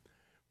phone.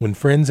 When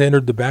friends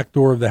entered the back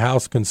door of the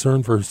house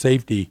concerned for her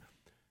safety,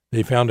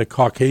 they found a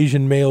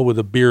Caucasian male with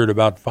a beard,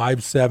 about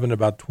 5'7",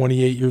 about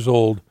 28 years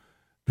old,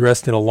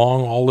 dressed in a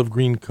long olive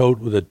green coat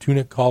with a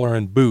tunic collar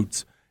and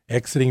boots,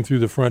 exiting through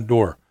the front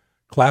door.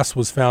 Class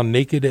was found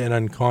naked and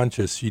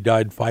unconscious. She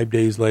died 5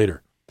 days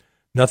later.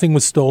 Nothing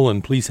was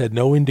stolen. Police had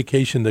no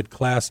indication that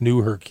Class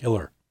knew her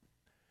killer.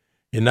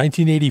 In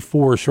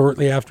 1984,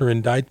 shortly after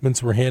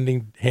indictments were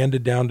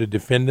handed down to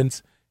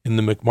defendants in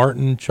the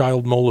McMartin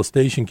child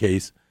molestation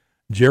case,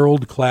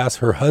 Gerald Class,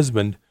 her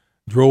husband,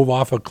 drove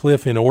off a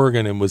cliff in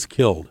Oregon and was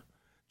killed.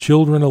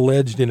 Children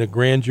alleged in a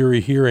grand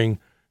jury hearing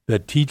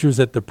that teachers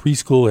at the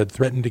preschool had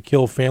threatened to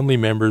kill family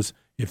members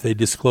if they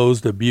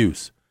disclosed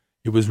abuse.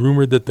 It was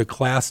rumored that the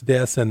Class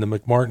deaths and the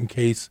McMartin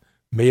case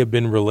may have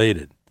been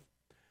related.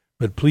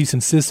 But police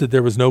insisted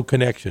there was no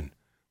connection.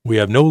 We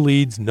have no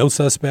leads, no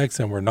suspects,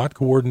 and we're not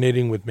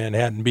coordinating with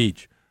Manhattan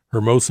Beach,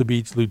 Hermosa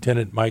Beach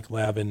Lieutenant Mike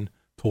Lavin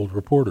told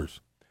reporters.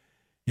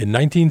 In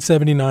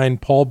 1979,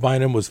 Paul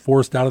Bynum was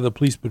forced out of the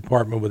police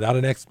department without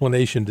an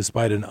explanation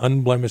despite an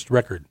unblemished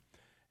record.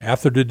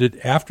 After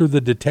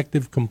the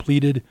detective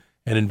completed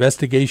an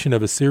investigation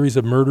of a series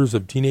of murders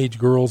of teenage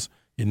girls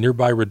in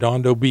nearby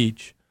Redondo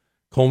Beach,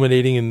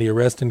 culminating in the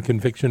arrest and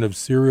conviction of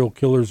serial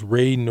killers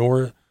Roy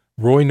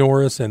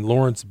Norris and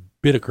Lawrence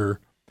Bittaker,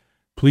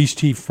 Police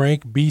Chief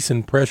Frank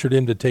Beeson pressured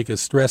him to take a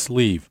stress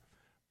leave.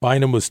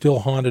 Bynum was still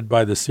haunted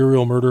by the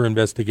serial murder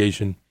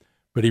investigation,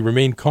 but he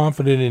remained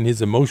confident in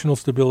his emotional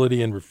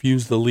stability and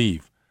refused the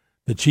leave.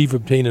 The chief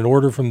obtained an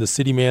order from the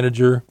city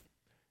manager,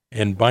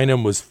 and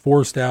Bynum was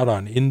forced out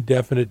on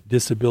indefinite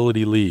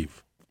disability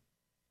leave.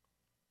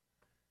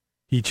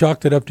 He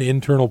chalked it up to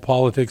internal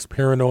politics,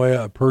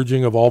 paranoia, a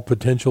purging of all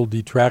potential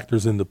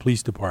detractors in the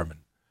police department.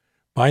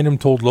 Bynum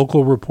told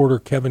local reporter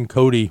Kevin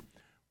Cody,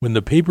 when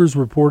the papers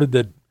reported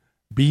that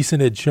Beeson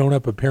had shown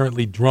up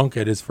apparently drunk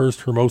at his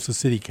first Hermosa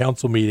City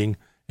Council meeting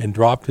and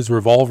dropped his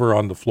revolver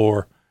on the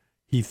floor,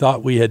 he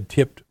thought we had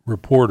tipped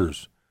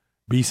reporters.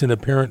 Beeson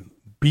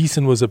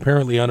was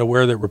apparently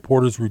unaware that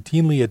reporters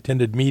routinely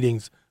attended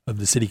meetings of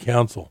the city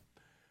council.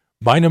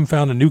 Bynum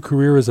found a new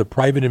career as a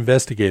private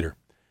investigator.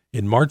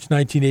 In March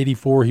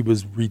 1984, he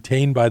was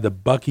retained by the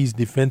Buc-ee's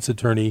defense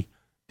attorney,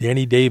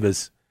 Danny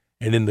Davis,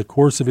 and in the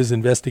course of his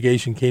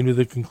investigation came to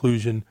the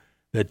conclusion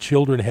that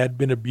children had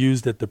been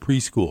abused at the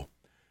preschool.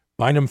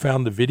 Bynum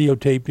found the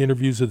videotaped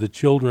interviews of the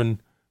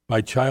children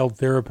by child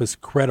therapists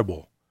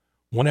credible.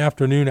 One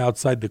afternoon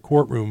outside the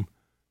courtroom,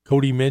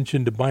 Cody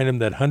mentioned to Bynum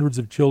that hundreds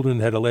of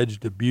children had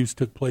alleged abuse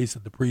took place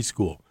at the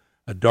preschool.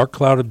 A dark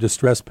cloud of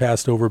distress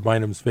passed over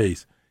Bynum's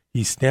face.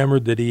 He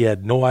stammered that he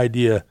had no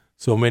idea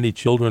so many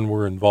children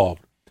were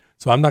involved.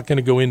 So I'm not going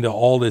to go into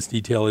all this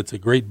detail. It's a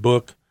great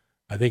book.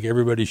 I think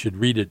everybody should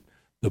read it.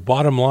 The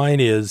bottom line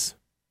is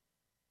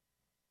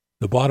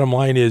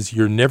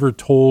you're never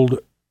told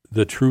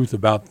the truth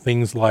about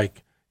things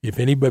like, if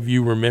any of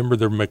you remember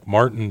the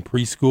McMartin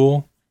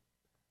preschool,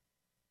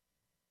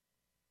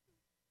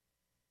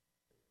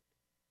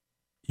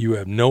 you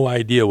have no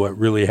idea what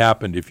really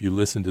happened if you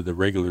listen to the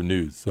regular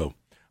news. So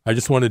I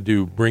just wanted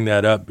to bring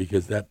that up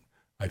because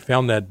I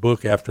found that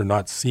book after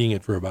not seeing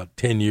it for about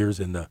 10 years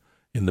in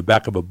the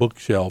back of a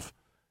bookshelf,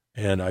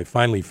 and I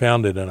finally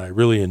found it, and I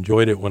really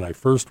enjoyed it when I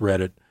first read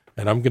it,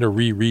 and I'm going to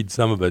reread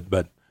some of it.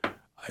 But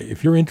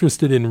if you're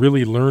interested in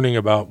really learning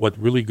about what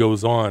really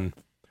goes on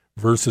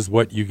versus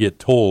what you get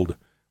told,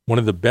 one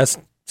of the best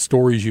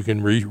stories you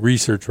can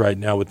research right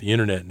now with the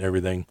internet and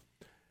everything,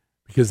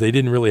 because they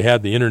didn't really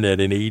have the internet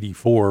in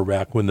 '84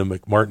 back when the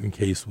McMartin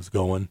case was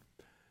going.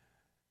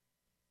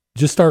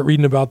 Just start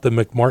reading about the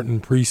McMartin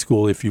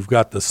preschool if you've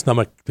got the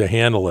stomach to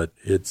handle it.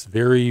 It's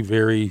very,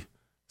 very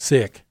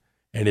sick,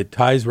 and it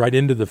ties right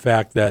into the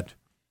fact that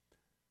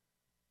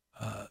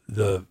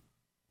the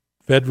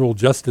Federal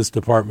Justice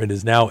Department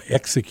is now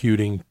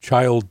executing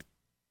child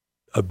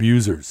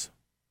abusers.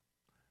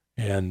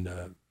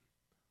 And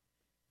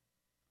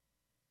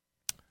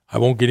I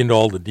won't get into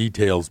all the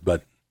details,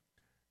 but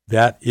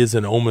that is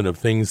an omen of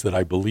things that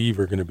I believe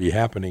are going to be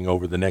happening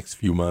over the next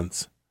few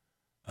months.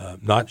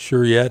 Not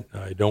sure yet.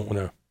 I don't want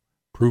to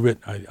prove it.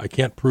 I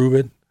can't prove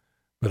it,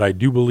 but I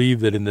do believe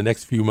that in the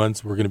next few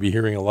months we're going to be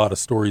hearing a lot of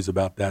stories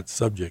about that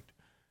subject.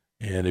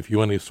 And if you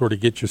want to sort of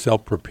get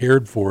yourself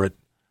prepared for it,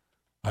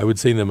 I would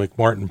say the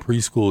McMartin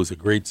preschool is a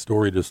great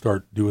story to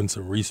start doing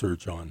some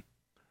research on,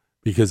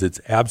 because it's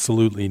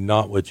absolutely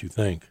not what you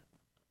think.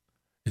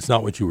 It's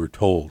not what you were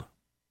told.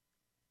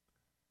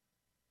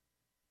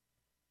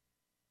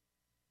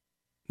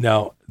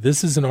 Now,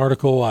 this is an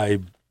article I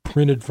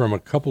printed from a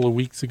couple of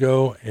weeks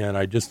ago, and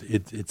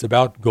it's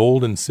about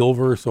gold and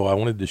silver, so I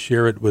wanted to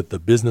share it with the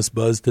Business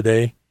Buzz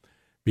today,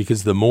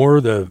 because the more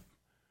the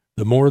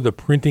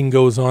printing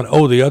goes on.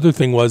 Oh, the other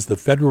thing was the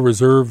Federal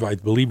Reserve, I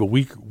believe a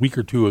week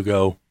or two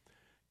ago,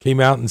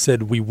 came out and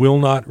said we will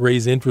not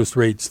raise interest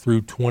rates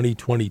through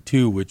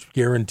 2022, which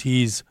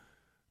guarantees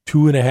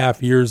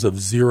 2.5 years of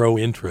zero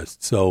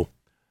interest. So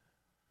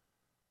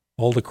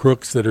all the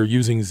crooks that are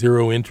using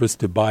zero interest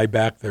to buy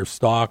back their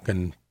stock,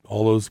 and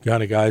all those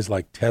kind of guys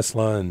like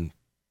Tesla and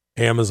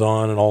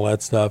Amazon and all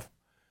that stuff,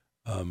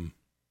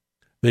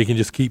 they can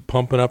just keep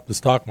pumping up the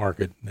stock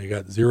market. They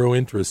got zero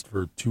interest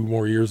for 2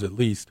 more years at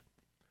least.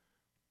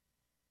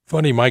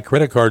 Funny, my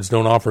credit cards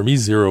don't offer me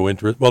zero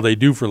interest. Well, they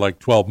do for like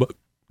 12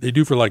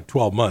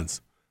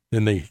 months,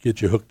 then they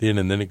get you hooked in,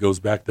 and then it goes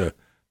back to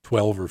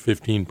 12 or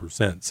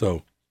 15%.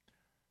 So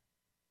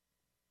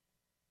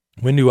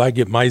when do I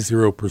get my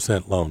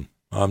 0% loan?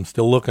 I'm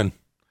still looking.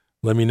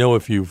 Let me know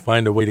if you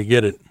find a way to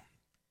get it.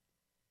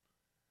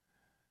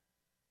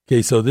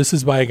 Okay, so this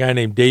is by a guy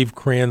named Dave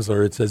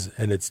Kranzler. It says,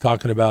 and it's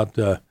talking about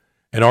an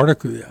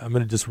article. I'm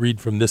going to just read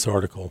from this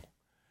article.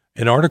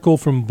 An article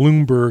from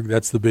Bloomberg,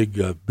 that's the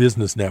big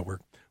business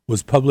network,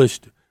 was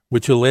published,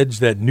 which alleged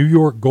that New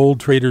York gold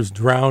traders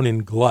drown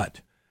in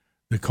glut.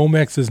 The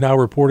COMEX is now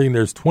reporting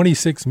there's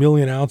 26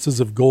 million ounces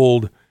of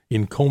gold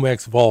in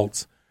COMEX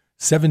vaults,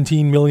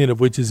 17 million of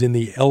which is in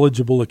the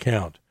eligible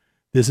account.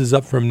 This is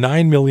up from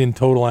 9 million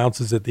total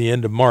ounces at the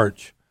end of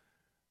March,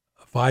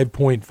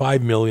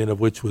 5.5 million of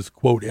which was,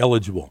 quote,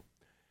 eligible.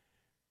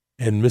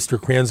 And Mr.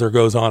 Kranzler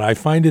goes on, I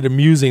find it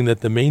amusing that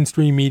the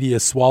mainstream media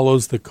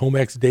swallows the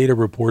COMEX data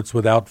reports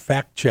without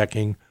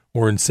fact-checking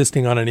or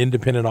insisting on an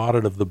independent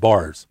audit of the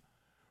bars.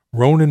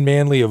 Ronan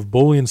Manley of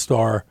Bullion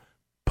Star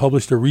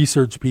published a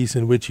research piece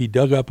in which he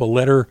dug up a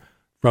letter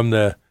from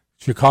the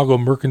Chicago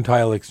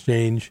Mercantile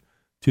Exchange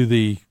to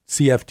the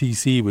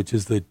CFTC, which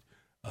is the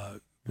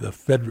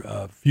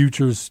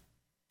Futures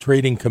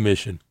Trading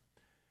Commission,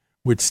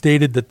 which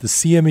stated that the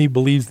CME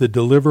believes the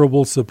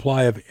deliverable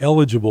supply of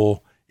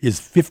eligible is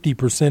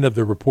 50% of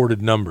the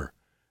reported number.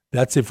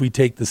 That's if we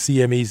take the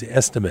CME's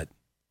estimate.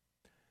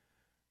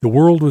 The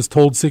world was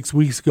told 6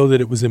 weeks ago that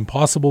it was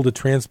impossible to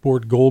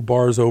transport gold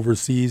bars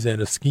overseas,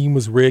 and a scheme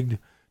was rigged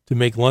to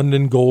make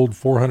London gold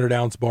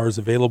 400-ounce bars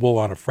available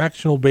on a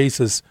fractional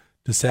basis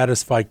to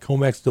satisfy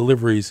COMEX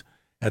deliveries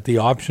at the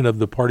option of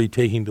the party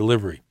taking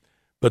delivery.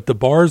 But the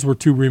bars were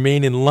to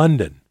remain in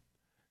London.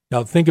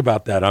 Now think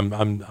about that.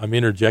 I'm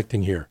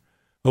interjecting here.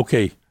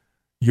 Okay,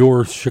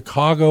 your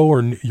Chicago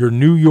or your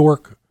New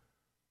York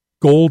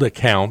gold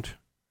account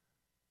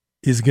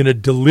is going to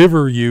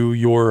deliver you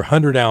your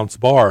 100-ounce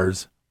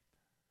bars,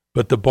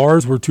 but the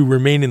bars were to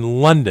remain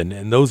in London,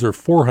 and those are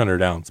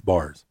 400-ounce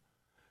bars.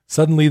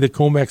 Suddenly, the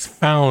COMEX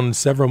found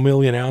several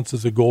million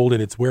ounces of gold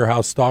in its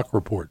warehouse stock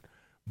report,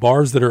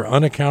 bars that are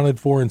unaccounted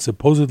for and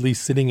supposedly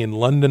sitting in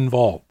London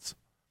vaults.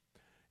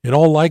 In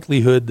all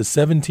likelihood, the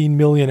 17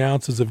 million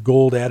ounces of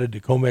gold added to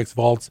COMEX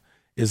vaults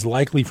is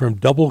likely from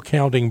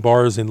double-counting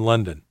bars in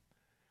London.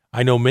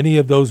 I know many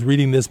of those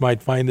reading this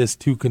might find this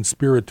too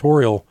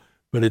conspiratorial,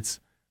 but it's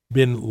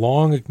been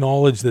long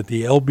acknowledged that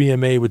the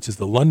LBMA, which is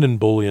the London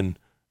bullion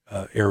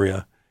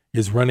area,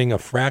 is running a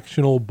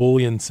fractional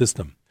bullion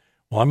system.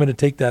 Well, I'm going to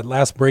take that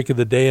last break of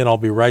the day, and I'll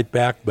be right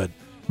back, but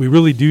we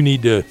really do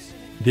need to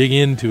dig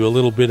into a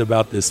little bit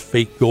about this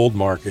fake gold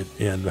market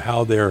and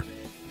how they're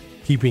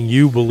keeping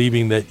you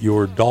believing that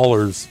your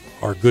dollars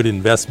are good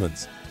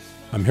investments.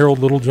 I'm Harold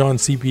Littlejohn,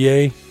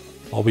 CPA.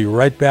 I'll be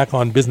right back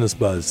on Business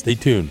Buzz. Stay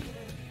tuned.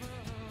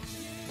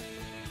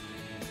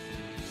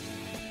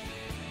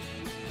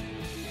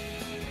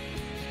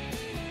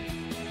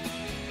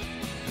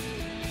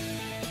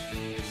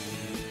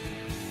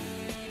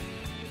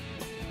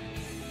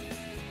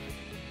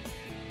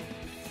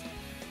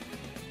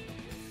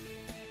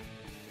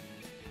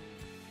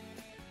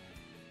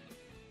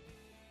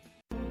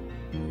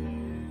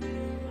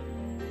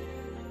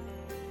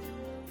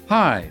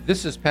 Hi,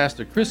 this is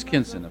Pastor Chris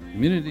Kinson of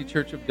Community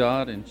Church of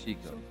God in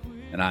Chico,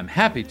 and I'm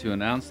happy to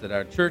announce that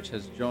our church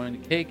has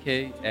joined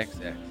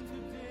KKXX.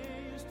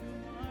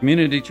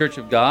 Community Church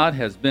of God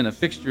has been a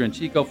fixture in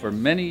Chico for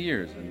many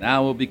years and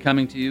now will be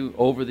coming to you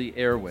over the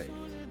airwaves.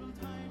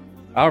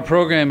 Our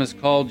program is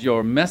called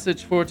Your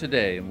Message for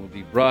Today and will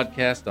be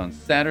broadcast on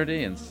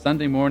Saturday and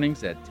Sunday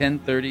mornings at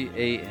 10:30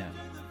 a.m.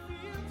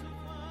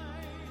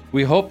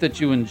 We hope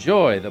that you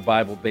enjoy the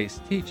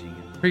Bible-based teaching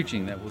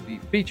preaching that will be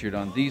featured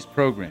on these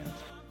programs.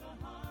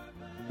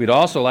 We'd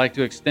also like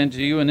to extend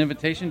to you an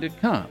invitation to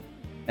come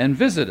and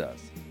visit us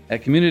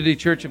at Community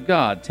Church of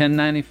God,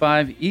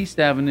 1095 East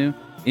Avenue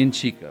in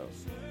Chico.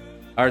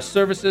 Our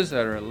services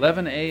are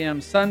 11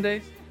 a.m.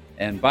 Sundays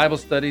and Bible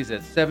studies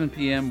at 7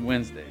 p.m.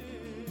 Wednesdays.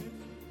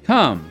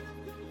 Come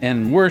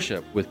and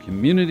worship with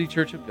Community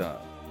Church of God,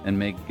 and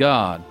may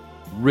God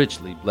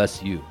richly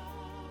bless you.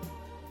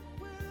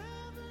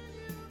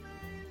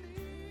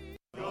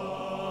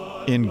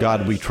 In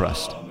God we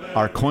trust.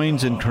 Our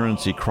coins and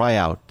currency cry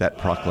out that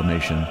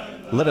proclamation.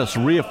 Let us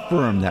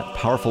reaffirm that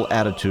powerful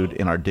attitude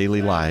in our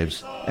daily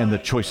lives and the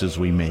choices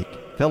we make.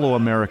 Fellow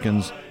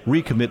Americans,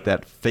 recommit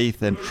that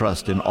faith and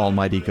trust in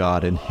Almighty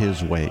God and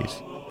His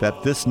ways,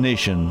 that this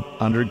nation,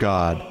 under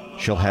God,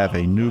 shall have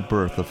a new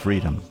birth of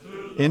freedom.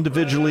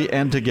 Individually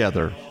and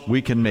together,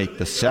 we can make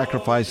the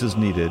sacrifices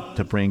needed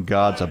to bring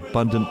God's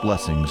abundant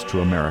blessings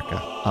to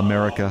America.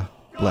 America,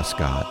 bless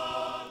God.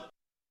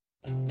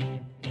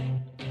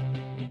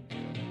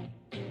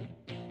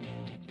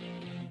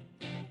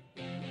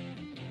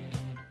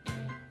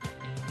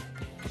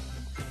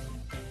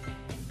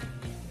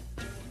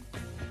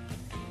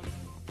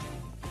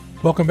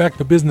 Welcome back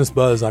to Business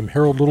Buzz. I'm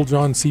Harold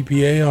Littlejohn,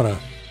 CPA,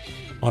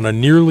 on a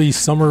nearly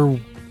summer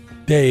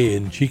day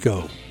in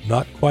Chico.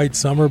 Not quite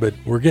summer, but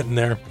we're getting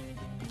there.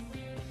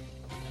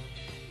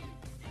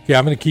 Okay,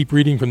 I'm going to keep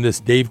reading from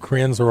this Dave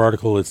Kranzler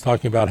article. It's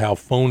talking about how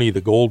phony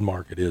the gold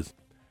market is.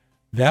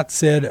 That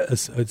said,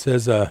 it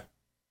says,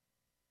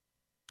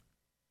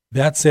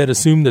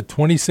 assume that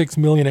 26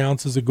 million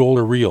ounces of gold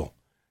are real.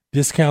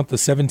 Discount the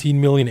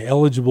 17 million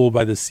eligible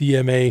by the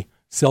CMA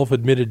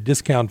self-admitted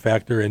discount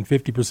factor, and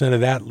 50% of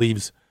that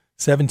leaves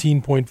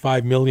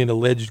 17.5 million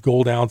alleged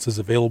gold ounces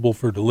available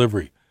for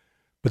delivery.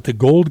 But the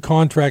gold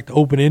contract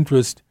open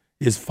interest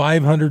is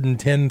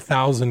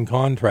 510,000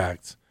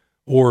 contracts,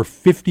 or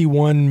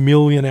 51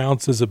 million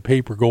ounces of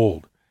paper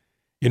gold.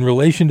 In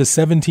relation to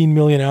 17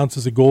 million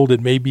ounces of gold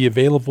that may be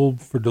available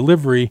for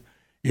delivery,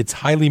 it's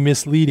highly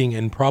misleading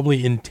and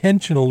probably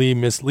intentionally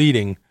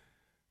misleading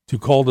to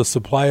call the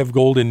supply of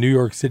gold in New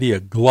York City a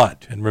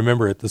glut. And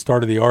remember, at the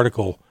start of the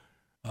article,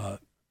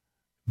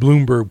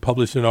 Bloomberg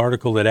published an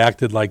article that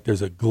acted like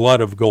there's a glut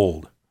of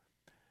gold.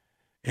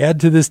 Add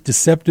to this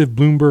deceptive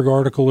Bloomberg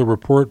article a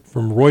report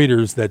from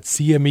Reuters that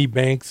CME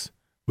banks,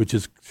 which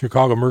is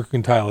Chicago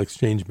Mercantile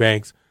Exchange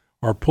banks,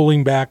 are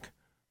pulling back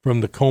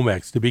from the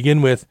COMEX. To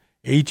begin with,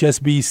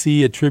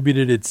 HSBC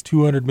attributed its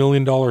 $200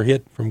 million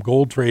hit from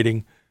gold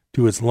trading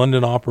to its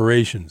London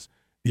operations.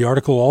 The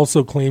article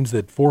also claims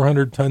that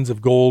 400 tons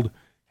of gold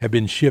have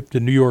been shipped to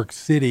New York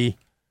City,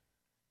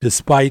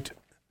 despite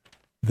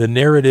the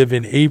narrative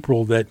in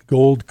April that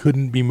gold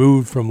couldn't be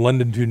moved from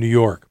London to New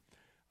York.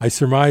 I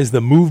surmise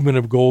the movement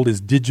of gold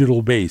is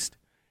digital-based.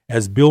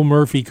 As Bill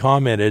Murphy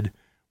commented,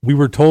 we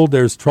were told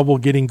there's trouble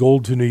getting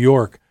gold to New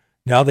York.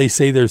 Now they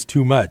say there's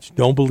too much.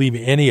 Don't believe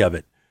any of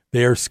it.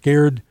 They are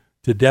scared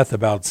to death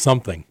about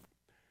something.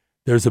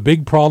 There's a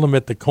big problem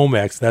at the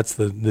COMEX, that's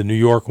the New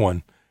York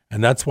one,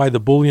 and that's why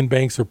the bullion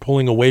banks are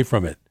pulling away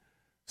from it.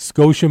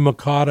 Scotia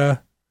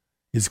Mocatta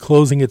is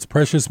closing its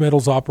precious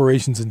metals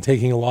operations and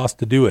taking a loss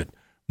to do it.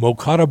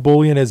 Mocatta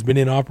Bullion has been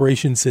in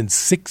operation since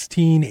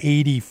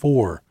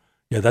 1684.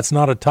 Yeah, that's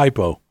not a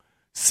typo.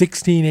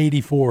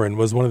 1684, and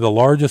was one of the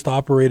largest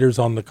operators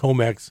on the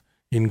COMEX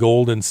in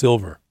gold and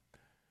silver.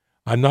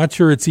 I'm not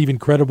sure it's even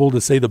credible to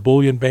say the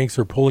bullion banks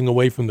are pulling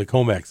away from the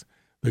COMEX.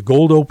 The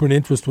gold open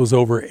interest was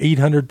over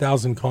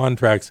 800,000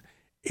 contracts,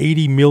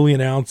 80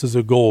 million ounces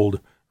of gold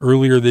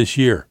earlier this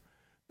year.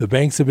 The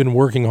banks have been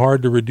working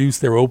hard to reduce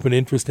their open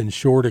interest and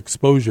short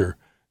exposure.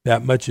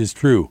 That much is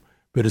true.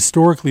 But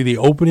historically, the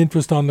open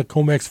interest on the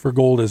COMEX for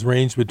gold has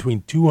ranged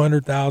between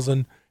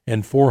 200,000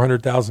 and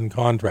 400,000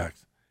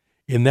 contracts.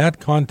 In that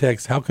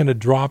context, how can a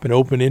drop in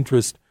open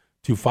interest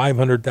to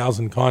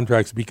 500,000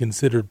 contracts be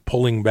considered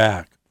pulling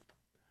back?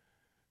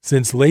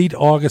 Since late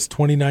August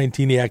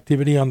 2019, the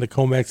activity on the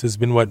COMEX has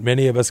been what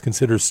many of us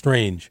consider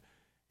strange,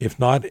 if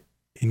not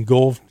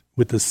engulfed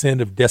with the scent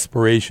of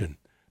desperation.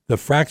 The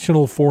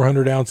fractional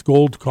 400-ounce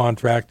gold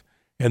contract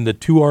and the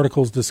two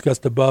articles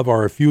discussed above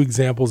are a few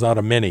examples out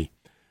of many.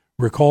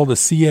 Recall the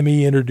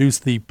CME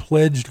introduced the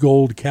pledged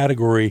gold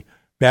category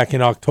back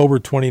in October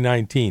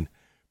 2019.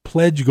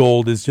 Pledge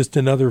gold is just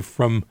another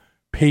from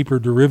paper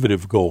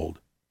derivative gold.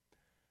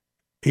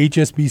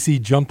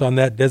 HSBC jumped on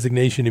that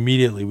designation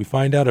immediately. We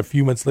find out a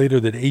few months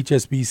later that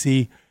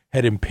HSBC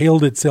had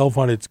impaled itself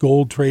on its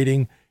gold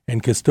trading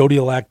and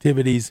custodial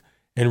activities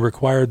and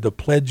required the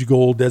pledge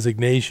gold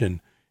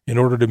designation in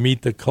order to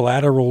meet the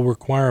collateral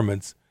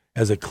requirements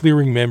as a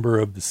clearing member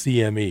of the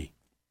CME.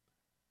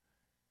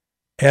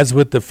 As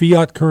with the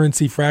fiat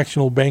currency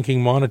fractional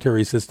banking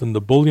monetary system, the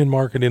bullion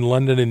market in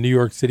London and New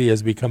York City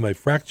has become a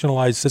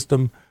fractionalized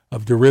system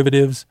of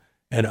derivatives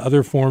and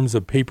other forms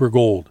of paper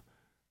gold,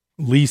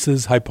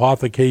 leases,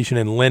 hypothecation,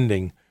 and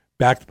lending,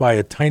 backed by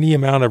a tiny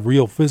amount of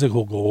real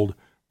physical gold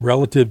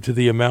relative to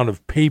the amount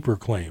of paper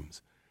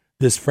claims.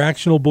 This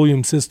fractional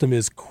bullion system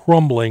is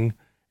crumbling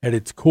at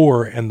its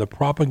core, and the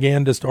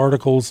propagandist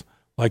articles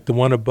like the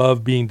one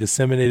above being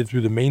disseminated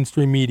through the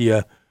mainstream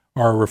media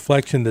are a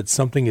reflection that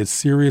something is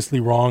seriously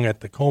wrong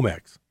at the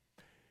COMEX.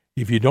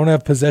 If you don't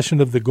have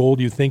possession of the gold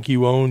you think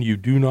you own, you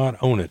do not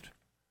own it.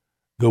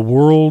 The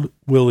world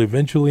will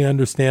eventually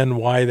understand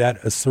why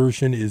that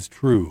assertion is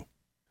true.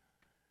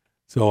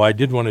 So I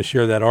did want to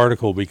share that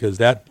article because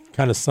that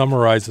kind of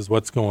summarizes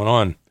what's going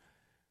on.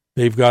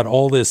 They've got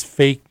all this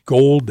fake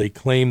gold they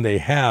claim they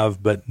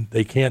have, but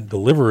they can't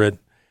deliver it.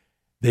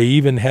 They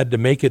even had to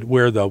make it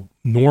where the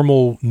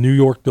normal New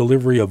York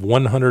delivery of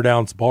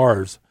 100-ounce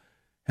bars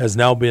has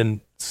now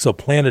been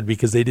supplanted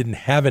because they didn't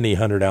have any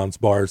 100-ounce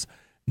bars.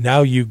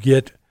 Now you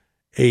get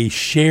a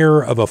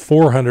share of a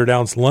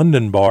 400-ounce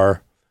London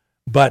bar,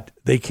 but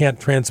they can't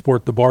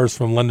transport the bars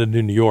from London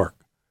to New York.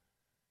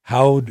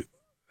 How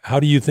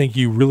do you think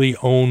you really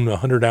own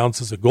 100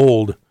 ounces of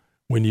gold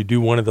when you do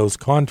one of those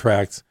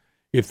contracts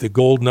if the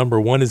gold, number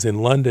one, is in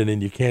London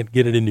and you can't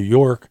get it in New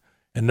York,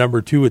 and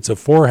number two, it's a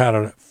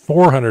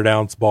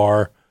 400-ounce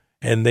bar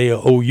and they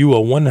owe you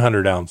a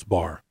 100-ounce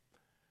bar?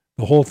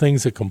 The whole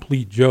thing's a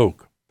complete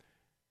joke.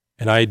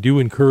 And I do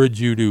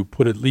encourage you to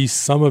put at least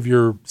some of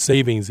your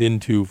savings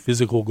into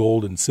physical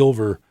gold and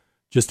silver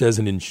just as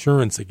an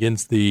insurance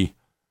against the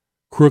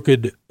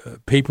crooked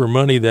paper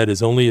money that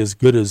is only as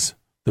good as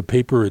the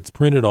paper it's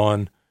printed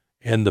on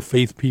and the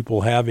faith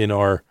people have in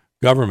our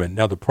government.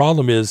 Now, the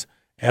problem is,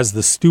 as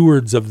the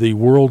stewards of the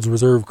world's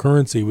reserve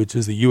currency, which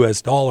is the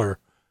U.S. dollar,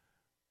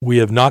 we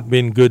have not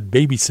been good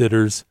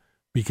babysitters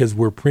because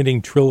we're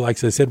printing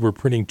like I said, we're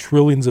printing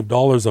trillions of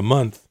dollars a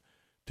month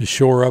to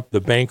shore up the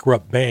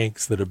bankrupt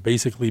banks that have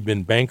basically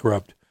been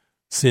bankrupt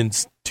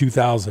since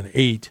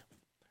 2008,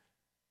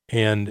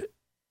 and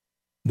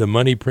the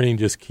money printing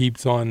just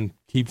keeps on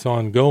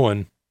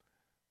going.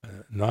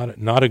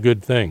 Not a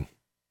good thing.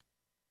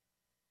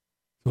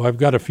 So I've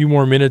got a few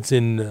more minutes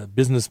in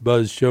Business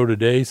Buzz show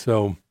today,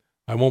 so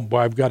I won't.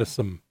 I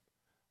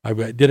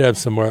did have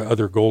some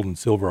other gold and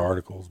silver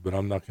articles, but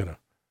I'm not gonna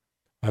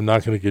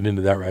get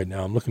into that right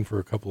now. I'm looking for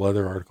a couple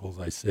other articles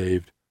I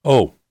saved.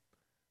 Oh,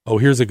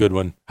 here's a good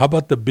one. How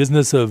about the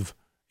business of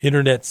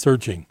internet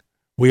searching?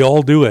 We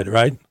all do it,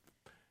 right?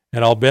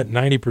 And I'll bet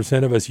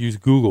 90% of us use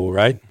Google,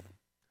 right?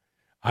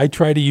 I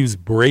try to use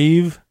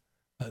Brave.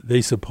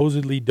 They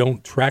supposedly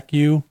don't track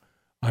you.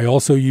 I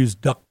also use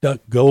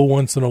DuckDuckGo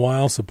once in a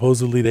while.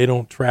 Supposedly they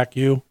don't track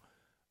you.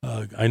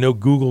 I know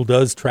Google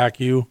does track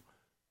you.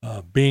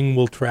 Bing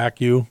will track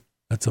you.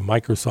 That's a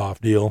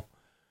Microsoft deal.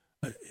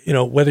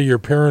 Whether you're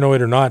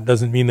paranoid or not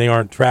doesn't mean they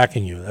aren't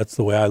tracking you. That's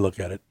the way I look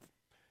at it.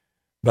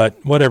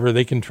 But whatever,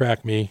 they can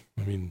track me.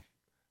 I mean,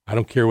 I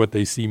don't care what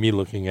they see me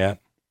looking at.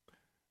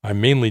 I'm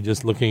mainly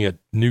just looking at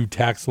new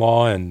tax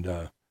law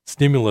and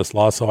stimulus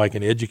law so I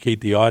can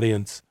educate the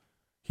audience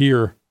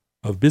here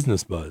of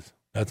Business Buzz.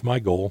 That's my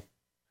goal.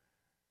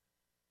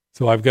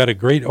 So I've got a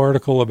great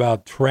article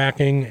about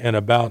tracking and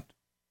about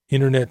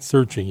internet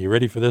searching. You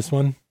ready for this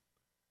one?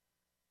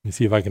 Let me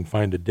see if I can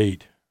find a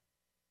date.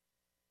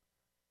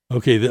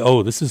 Okay,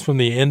 this is from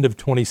the end of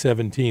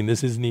 2017.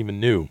 This isn't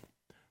even new,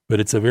 but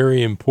it's a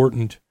very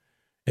important,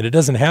 and it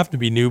doesn't have to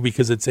be new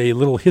because it's a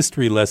little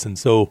history lesson.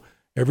 So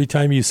every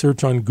time you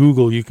search on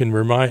Google, you can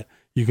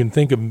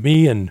think of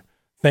me and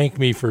thank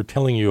me for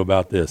telling you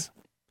about this.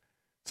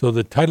 So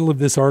the title of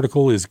this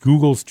article is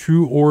Google's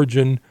True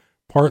Origin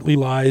Partly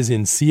Lies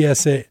in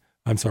CIA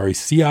and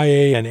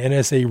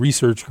NSA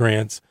research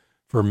grants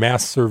for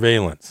mass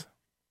surveillance.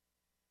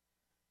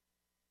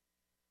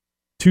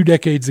 2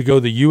 decades ago,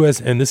 the U.S.,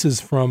 and this is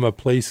from a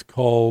place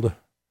called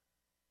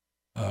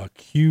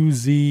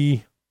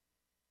QZ.com,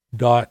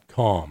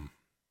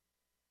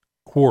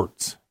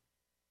 Quartz.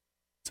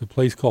 It's a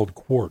place called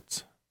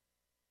Quartz.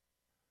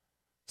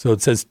 So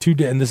it says,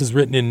 and this is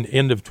written in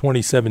end of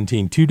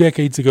 2017. 2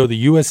 decades ago, the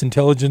U.S.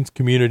 intelligence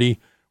community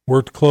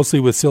worked closely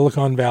with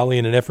Silicon Valley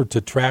in an effort to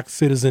track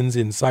citizens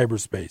in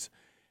cyberspace.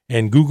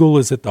 And Google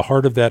is at the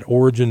heart of that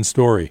origin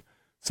story.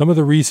 Some of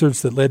the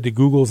research that led to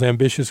Google's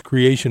ambitious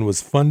creation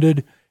was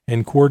funded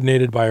and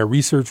coordinated by a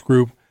research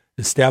group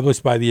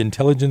established by the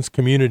intelligence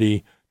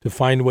community to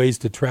find ways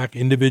to track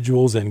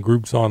individuals and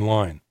groups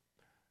online.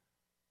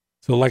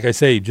 So like I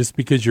say, just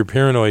because you're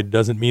paranoid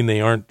doesn't mean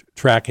they aren't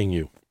tracking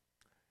you.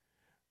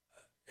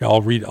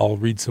 I'll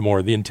read some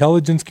more. The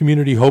intelligence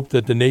community hoped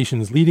that the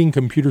nation's leading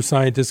computer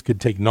scientists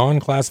could take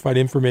non-classified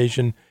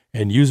information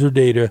and user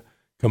data,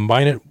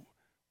 combine it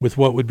with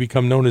what would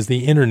become known as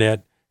the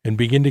Internet, and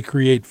begin to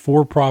create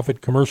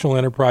for-profit commercial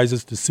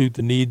enterprises to suit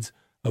the needs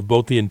of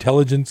both the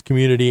intelligence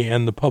community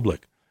and the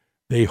public.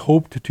 They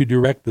hoped to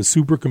direct the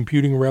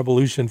supercomputing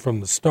revolution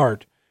from the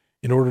start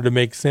in order to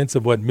make sense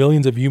of what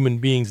millions of human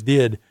beings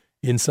did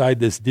inside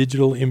this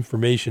digital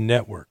information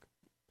network.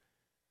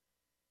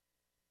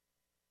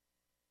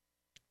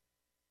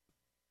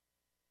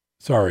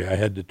 Sorry, I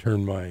had to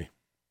turn my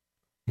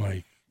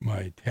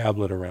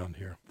tablet around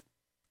here.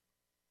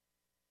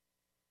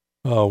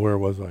 Oh, where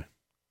was I?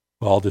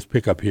 Well, I'll just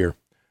pick up here.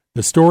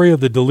 The story of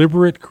the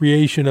deliberate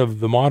creation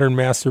of the modern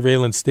mass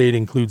surveillance state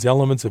includes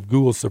elements of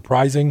Google's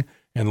surprising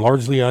and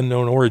largely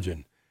unknown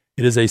origin.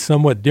 It is a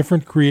somewhat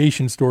different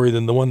creation story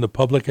than the one the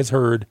public has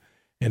heard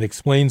and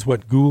explains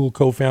what Google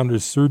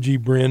co-founders Sergey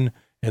Brin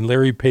and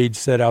Larry Page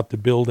set out to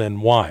build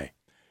and why.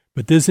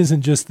 But this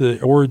isn't just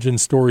the origin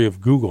story of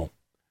Google.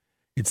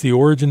 It's the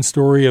origin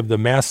story of the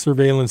mass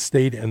surveillance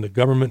state and the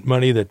government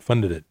money that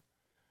funded it.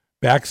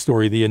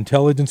 Backstory, the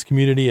intelligence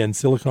community and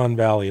Silicon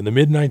Valley. In the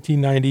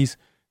mid-1990s,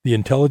 the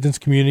intelligence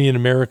community in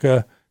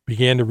America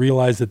began to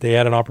realize that they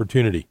had an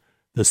opportunity.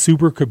 The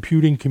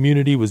supercomputing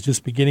community was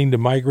just beginning to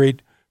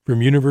migrate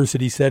from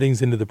university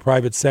settings into the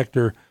private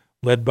sector,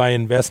 led by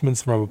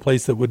investments from a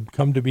place that would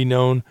come to be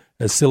known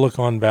as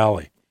Silicon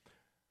Valley.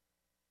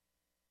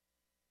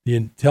 The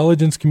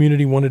intelligence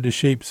community wanted to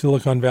shape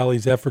Silicon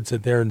Valley's efforts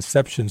at their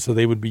inception so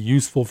they would be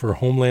useful for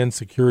homeland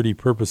security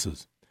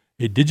purposes.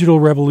 A digital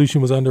revolution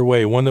was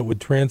underway, one that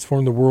would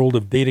transform the world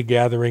of data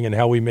gathering and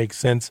how we make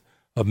sense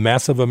of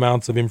massive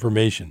amounts of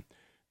information.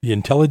 The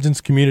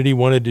intelligence community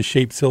wanted to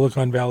shape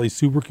Silicon Valley's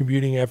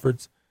supercomputing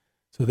efforts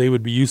so they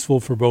would be useful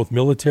for both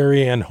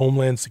military and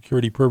homeland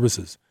security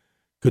purposes.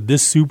 Could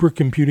this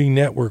supercomputing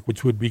network,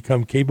 which would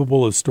become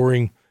capable of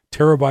storing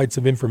terabytes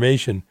of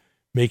information,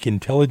 make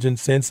intelligent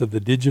sense of the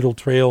digital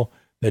trail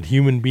that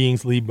human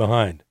beings leave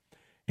behind?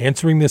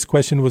 Answering this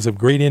question was of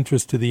great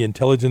interest to the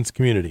intelligence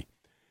community.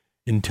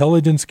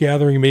 Intelligence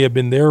gathering may have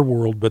been their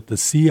world, but the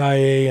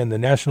CIA and the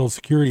National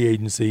Security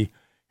Agency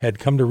had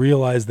come to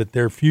realize that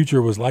their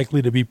future was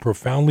likely to be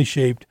profoundly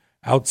shaped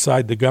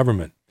outside the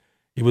government.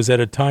 It was at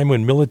a time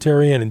when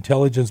military and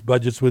intelligence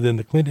budgets within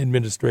the Clinton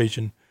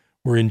administration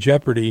were in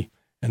jeopardy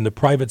and the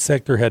private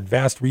sector had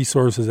vast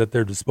resources at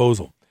their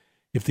disposal.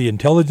 If the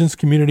intelligence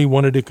community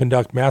wanted to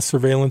conduct mass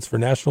surveillance for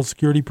national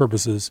security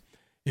purposes,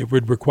 it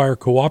would require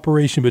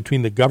cooperation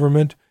between the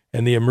government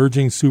and the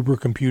emerging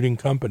supercomputing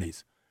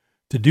companies.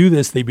 To do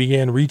this, they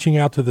began reaching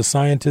out to the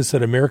scientists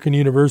at American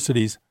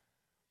universities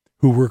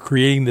who were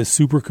creating this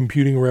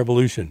supercomputing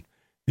revolution.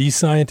 These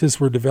scientists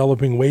were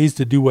developing ways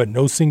to do what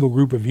no single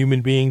group of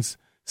human beings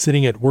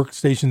sitting at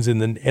workstations in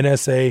the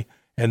NSA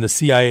and the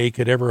CIA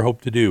could ever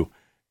hope to do: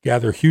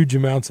 gather huge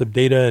amounts of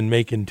data and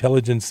make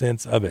intelligent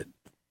sense of it.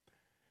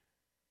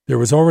 There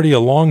was already a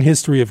long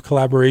history of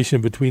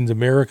collaboration between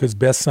America's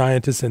best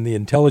scientists and the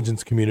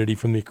intelligence community,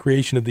 from the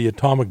creation of the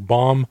atomic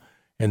bomb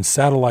and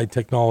satellite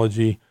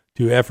technology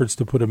to efforts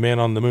to put a man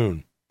on the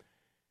moon.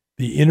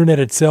 The Internet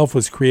itself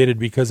was created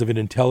because of an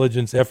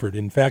intelligence effort.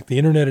 In fact, the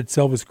Internet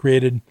itself was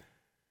created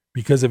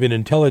because of an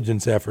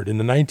intelligence effort. In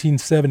the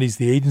 1970s,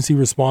 the agency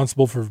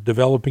responsible for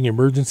developing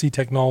emergency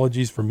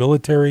technologies for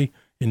military,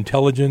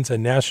 intelligence,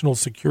 and national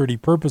security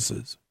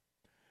purposes,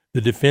 the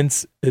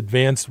Defense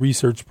Advanced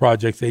Research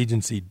Projects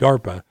Agency,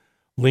 DARPA,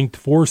 linked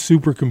 4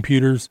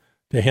 supercomputers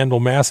to handle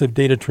massive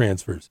data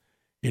transfers.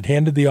 It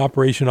handed the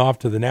operation off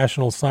to the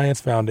National Science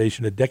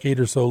Foundation a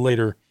decade or so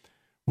later,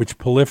 which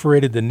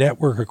proliferated the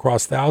network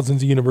across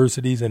thousands of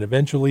universities and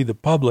eventually the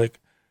public,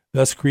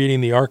 thus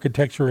creating the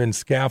architecture and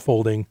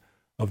scaffolding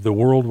of the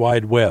World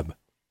Wide Web.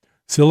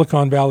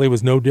 Silicon Valley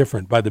was no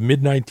different. By the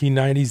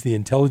mid-1990s, the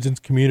intelligence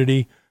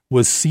community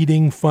was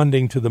seeding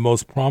funding to the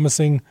most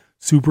promising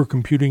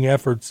supercomputing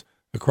efforts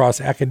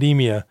across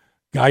academia,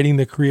 guiding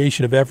the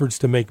creation of efforts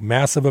to make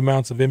massive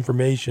amounts of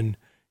information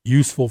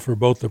useful for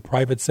both the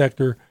private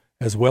sector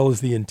as well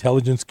as the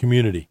intelligence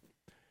community.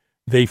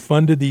 They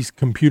funded these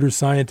computer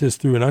scientists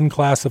through an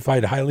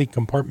unclassified, highly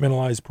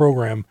compartmentalized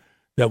program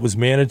that was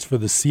managed for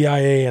the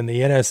CIA and the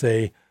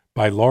NSA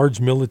by large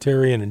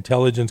military and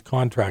intelligence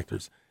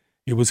contractors.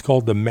 It was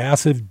called the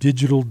Massive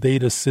Digital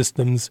Data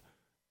Systems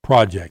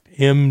Project,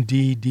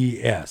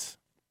 MDDS.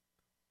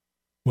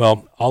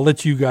 Well, I'll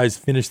let you guys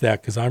finish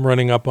that because I'm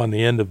running up on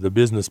the end of the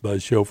Business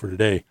Buzz show for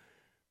today.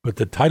 But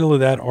the title of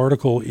that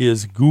article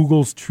is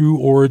Google's True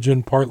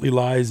Origin Partly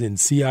Lies in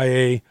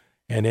CIA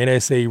and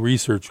NSA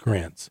Research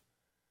Grants.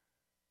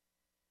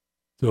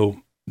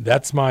 So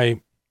that's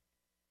my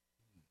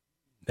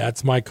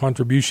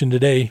contribution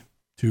today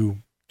to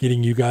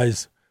getting you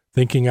guys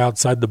thinking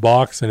outside the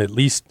box and at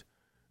least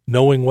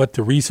knowing what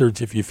to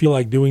research. If you feel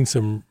like doing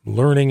some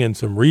learning and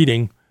some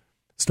reading,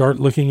 start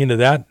looking into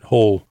that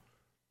whole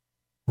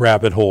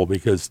rabbit hole,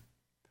 because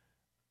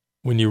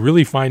when you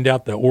really find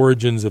out the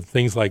origins of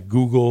things like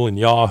Google and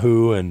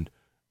Yahoo and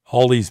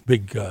all these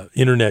big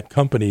internet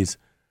companies,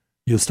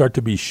 you'll start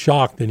to be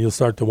shocked and you'll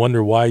start to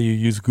wonder why you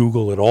use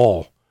Google at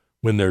all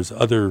when there's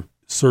other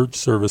search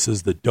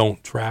services that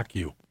don't track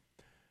you.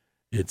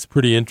 It's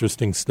pretty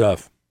interesting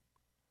stuff.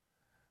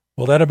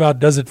 Well, that about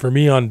does it for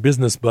me on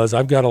Business Buzz.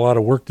 I've got a lot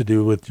of work to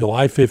do. With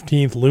July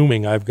 15th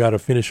looming, I've got to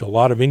finish a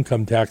lot of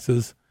income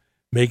taxes,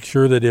 make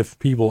sure that if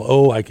people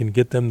owe, I can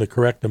get them the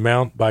correct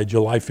amount by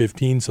July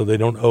 15th so they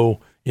don't owe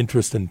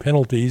interest and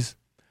penalties.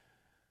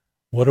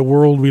 What a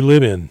world we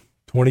live in.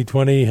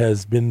 2020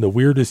 has been the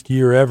weirdest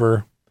year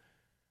ever.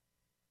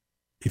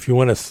 If you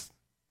want a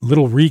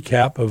little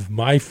recap of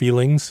my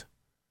feelings,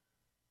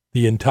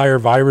 the entire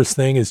virus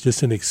thing is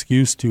just an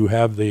excuse to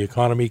have the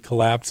economy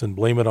collapse and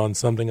blame it on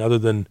something other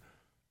than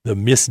the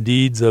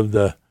misdeeds of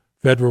the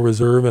Federal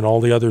Reserve and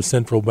all the other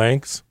central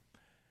banks.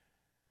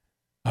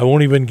 I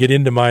won't even get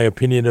into my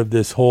opinion of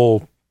this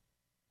whole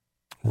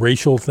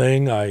racial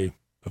thing.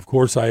 Of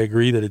course, I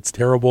agree that it's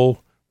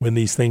terrible when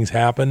these things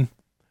happen,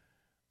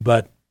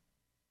 but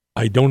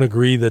I don't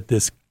agree that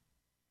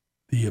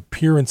the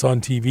appearance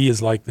on TV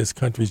is like this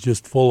country's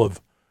just full of,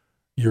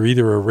 you're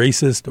either a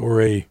racist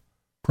or a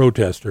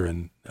protester,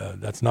 and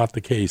that's not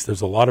the case.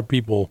 There's a lot of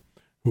people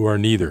who are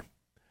neither.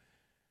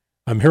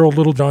 I'm Harold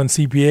Littlejohn,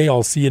 CPA.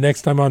 I'll see you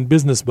next time on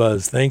Business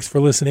Buzz. Thanks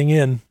for listening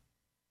in.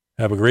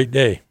 Have a great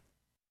day.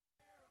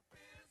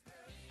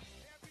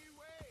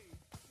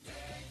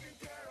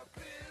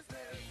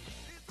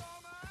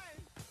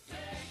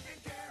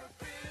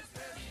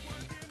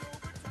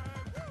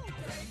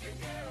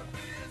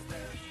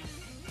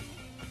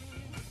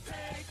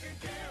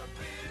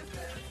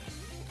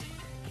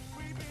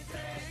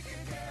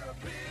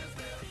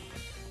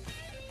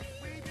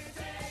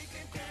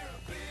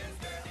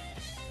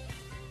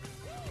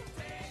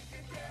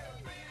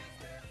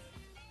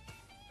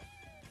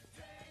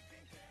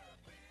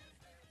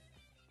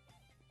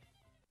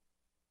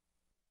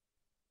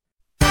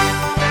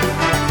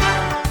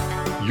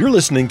 You're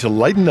listening to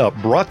Lighten Up,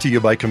 brought to you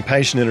by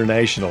Compassion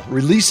International,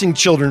 releasing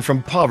children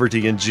from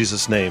poverty in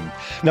Jesus' name.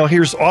 Now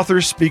here's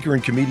author, speaker,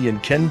 and comedian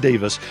Ken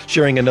Davis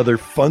sharing another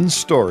fun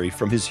story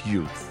from his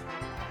youth.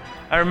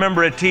 I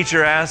remember a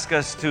teacher asked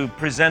us to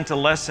present a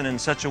lesson in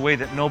such a way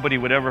that nobody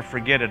would ever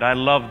forget it. I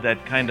loved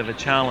that kind of a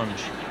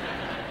challenge.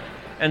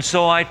 And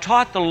so I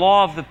taught the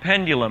law of the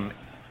pendulum.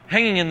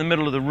 Hanging in the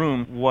middle of the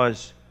room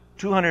was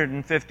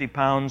 250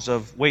 pounds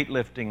of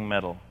weightlifting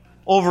metal.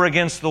 Over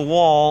against the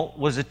wall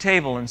was a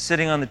table, and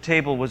sitting on the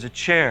table was a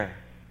chair.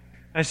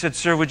 I said,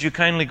 "Sir, would you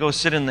kindly go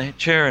sit in the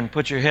chair and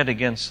put your head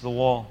against the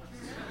wall?"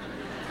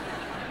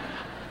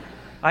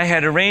 I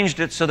had arranged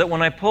it so that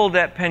when I pulled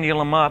that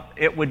pendulum up,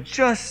 it would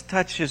just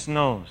touch his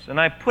nose. And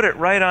I put it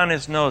right on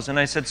his nose. And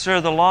I said, "Sir,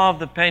 the law of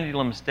the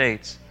pendulum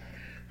states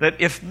that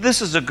if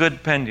this is a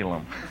good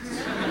pendulum,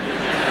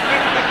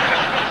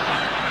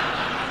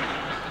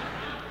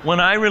 when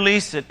I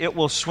release it, it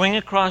will swing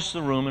across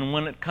the room. And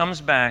when it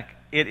comes back,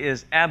 it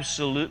is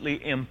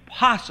absolutely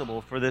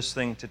impossible for this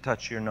thing to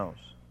touch your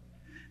nose."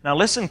 Now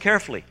listen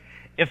carefully.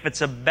 If it's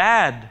a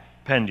bad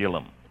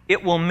pendulum,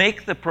 it will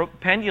make the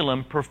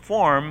pendulum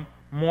perform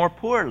more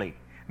poorly,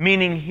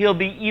 meaning he'll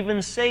be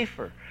even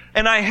safer.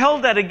 And I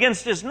held that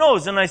against his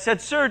nose, and I said,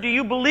 "Sir, do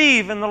you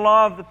believe in the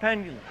law of the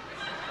pendulum?"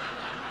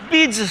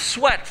 Beads of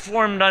sweat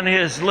formed on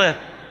his lip,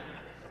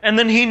 and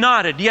then he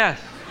nodded, "Yes."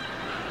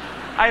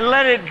 I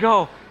let it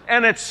go,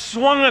 and it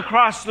swung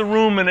across the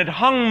room, and it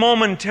hung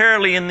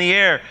momentarily in the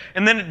air,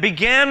 and then it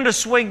began to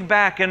swing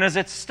back, and as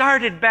it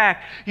started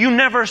back, you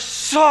never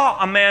saw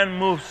a man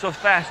move so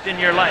fast in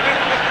your life.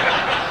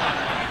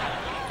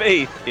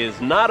 Faith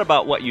is not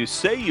about what you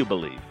say you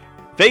believe.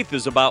 Faith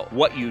is about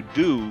what you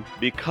do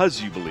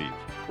because you believe.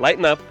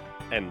 Lighten up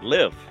and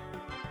live.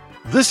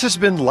 This has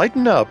been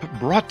Lighten Up,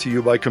 brought to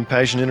you by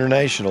Compassion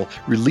International,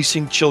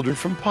 releasing children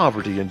from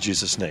poverty in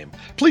Jesus' name.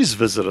 Please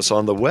visit us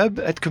on the web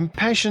at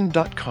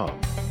compassion.com.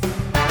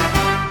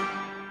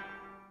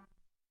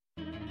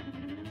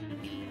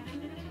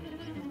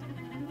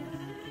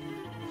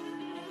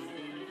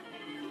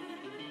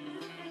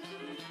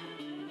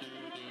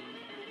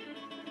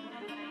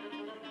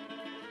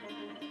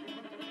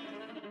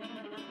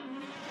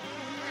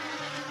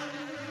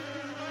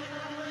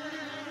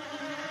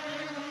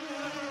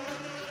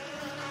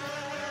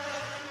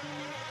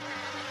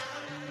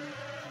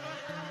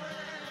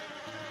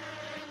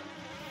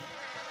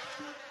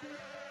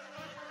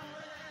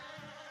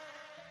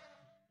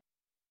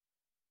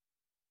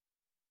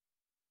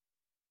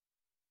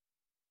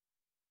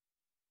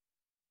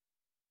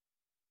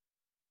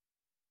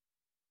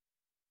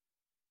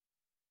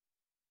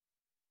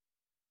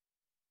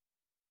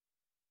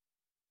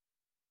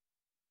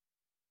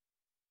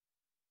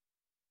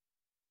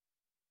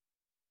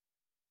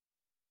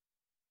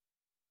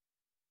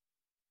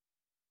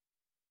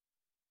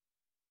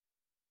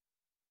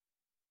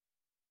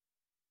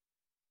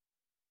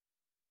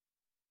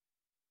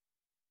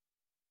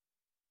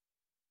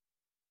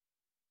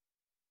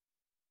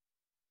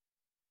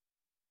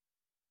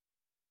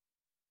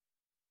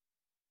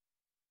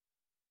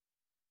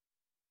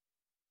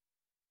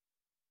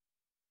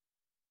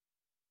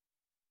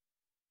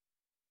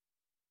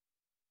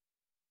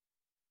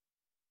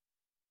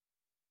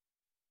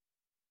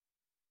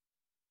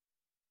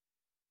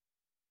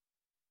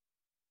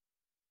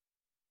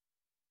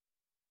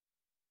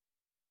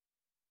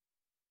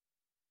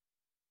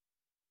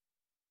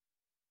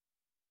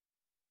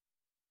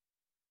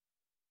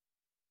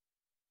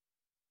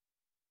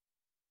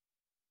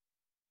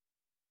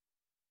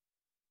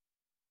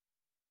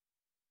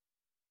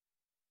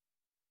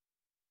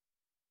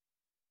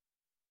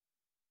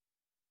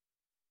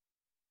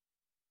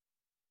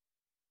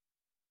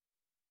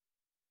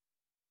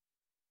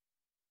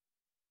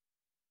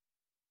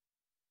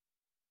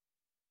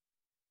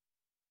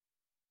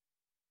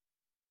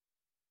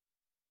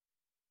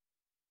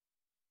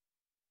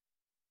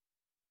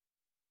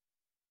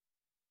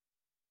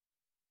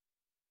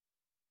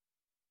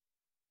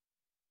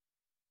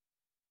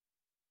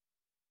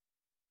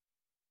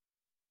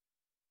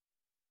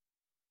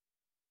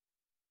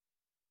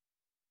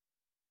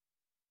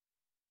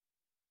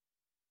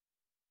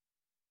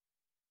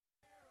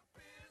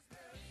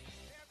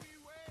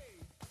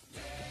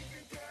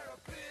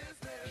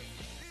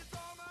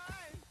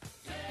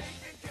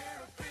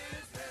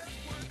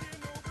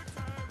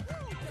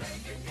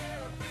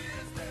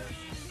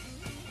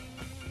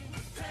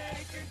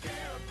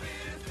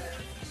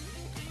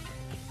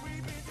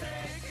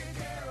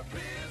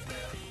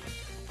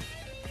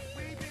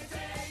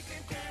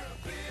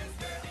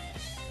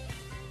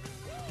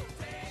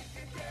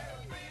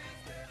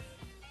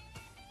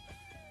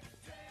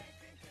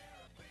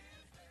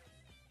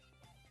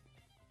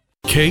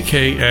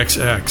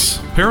 KKXX,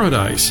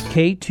 Paradise.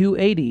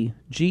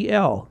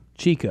 K280GL,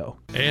 Chico.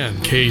 And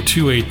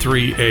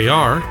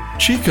K283AR,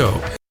 Chico.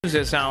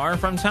 This hour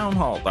from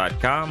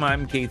townhall.com,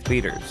 I'm Keith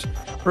Peters.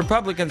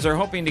 Republicans are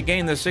hoping to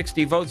gain the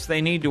 60 votes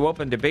they need to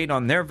open debate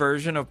on their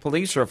version of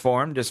police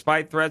reform,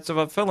 despite threats of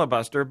a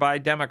filibuster by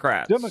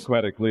Democrats.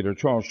 Democratic leader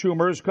Charles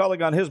Schumer is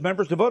calling on his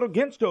members to vote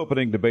against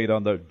opening debate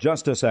on the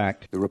Justice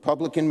Act. The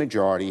Republican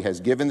majority has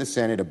given the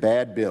Senate a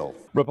bad bill.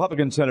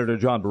 Republican Senator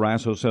John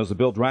Barrasso says the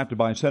bill drafted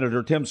by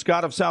Senator Tim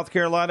Scott of South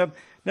Carolina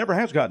never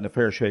has gotten a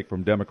fair shake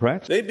from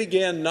Democrats. They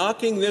began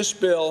knocking this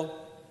bill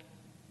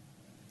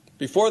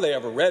before they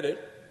ever read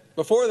it.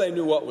 before they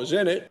knew what was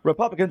in it.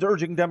 Republicans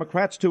urging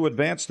Democrats to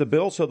advance the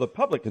bill so the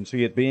public can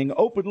see it being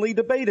openly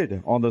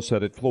debated on the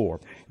Senate floor.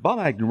 Bob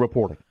Agnew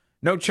reporting.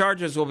 No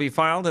charges will be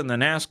filed in the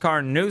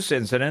NASCAR noose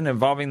incident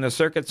involving the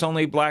circuit's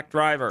only black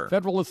driver.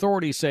 Federal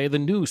authorities say the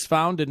noose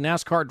found in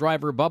NASCAR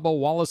driver Bubba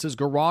Wallace's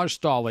garage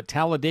stall at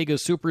Talladega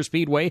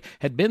Superspeedway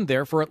had been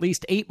there for at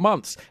least 8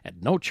 months, and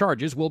no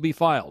charges will be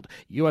filed.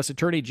 U.S.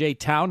 Attorney Jay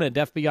Town and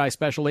FBI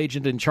Special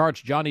Agent in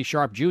Charge Johnny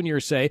Sharp Jr.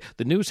 say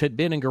the noose had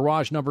been in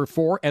garage number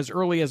 4 as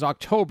early as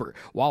October.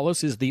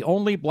 Wallace is the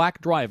only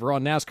black driver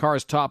on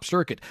NASCAR's top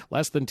circuit.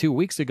 Less than 2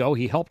 weeks ago,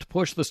 he helped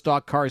push the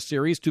Stock Car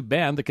Series to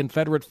ban the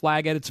Confederate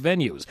flag at its venues.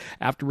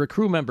 After a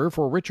crew member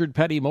for Richard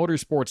Petty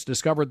Motorsports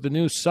discovered the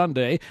news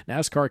Sunday,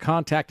 NASCAR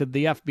contacted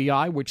the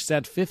FBI, which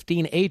sent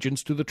 15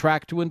 agents to the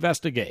track to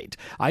investigate.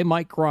 I'm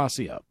Mike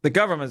Gracia. The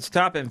government's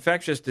top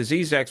infectious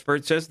disease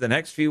expert says the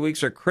next few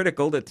weeks are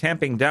critical to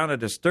tamping down a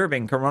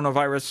disturbing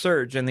coronavirus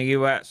surge in the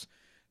U.S.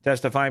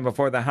 Testifying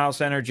before the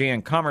House Energy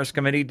and Commerce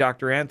Committee,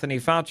 Dr.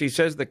 Anthony Fauci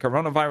says the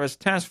coronavirus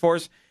task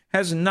force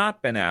has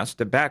not been asked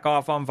to back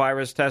off on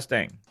virus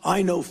testing.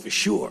 I know for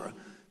sure,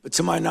 but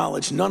to my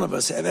knowledge, none of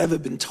us have ever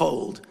been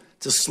told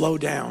to slow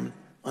down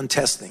on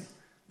testing.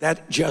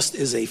 That just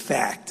is a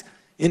fact.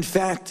 In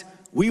fact,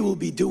 we will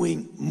be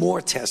doing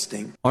more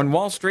testing. On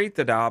Wall Street,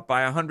 the Dow up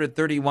by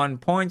 131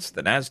 points,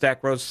 the Nasdaq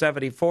rose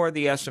 74,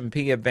 the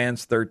S&P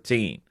advanced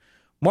 13.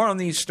 More on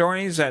these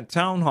stories at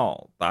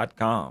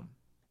townhall.com.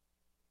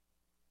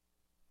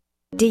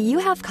 Do you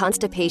have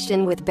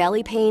constipation with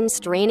belly pain,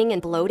 straining,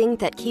 and bloating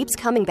that keeps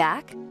coming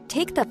back?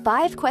 Take the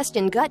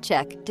 5-question gut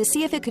check to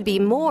see if it could be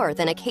more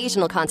than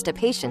occasional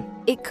constipation.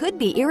 It could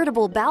be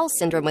irritable bowel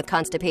syndrome with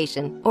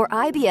constipation, or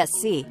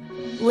IBS-C.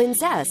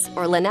 Linzess,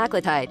 or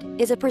linaclotide,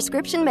 is a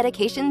prescription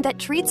medication that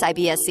treats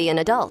IBS-C in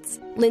adults.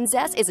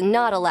 Linzess is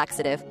not a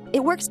laxative.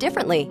 It works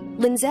differently.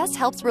 Linzess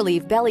helps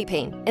relieve belly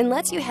pain and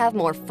lets you have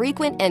more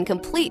frequent and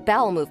complete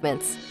bowel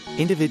movements.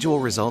 Individual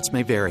results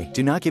may vary.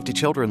 Do not give to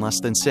children less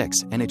than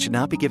 6, and it should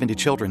not be given to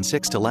children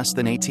 6 to less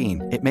than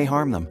 18. It may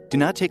harm them. Do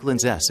not take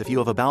Linzess if you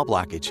have a bowel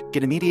blockage.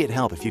 Get immediate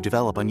help if you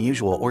develop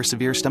unusual or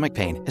severe stomach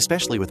pain,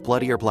 especially with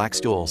bloody or black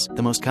stools.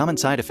 The most common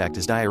side effect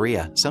is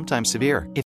diarrhea, sometimes severe. If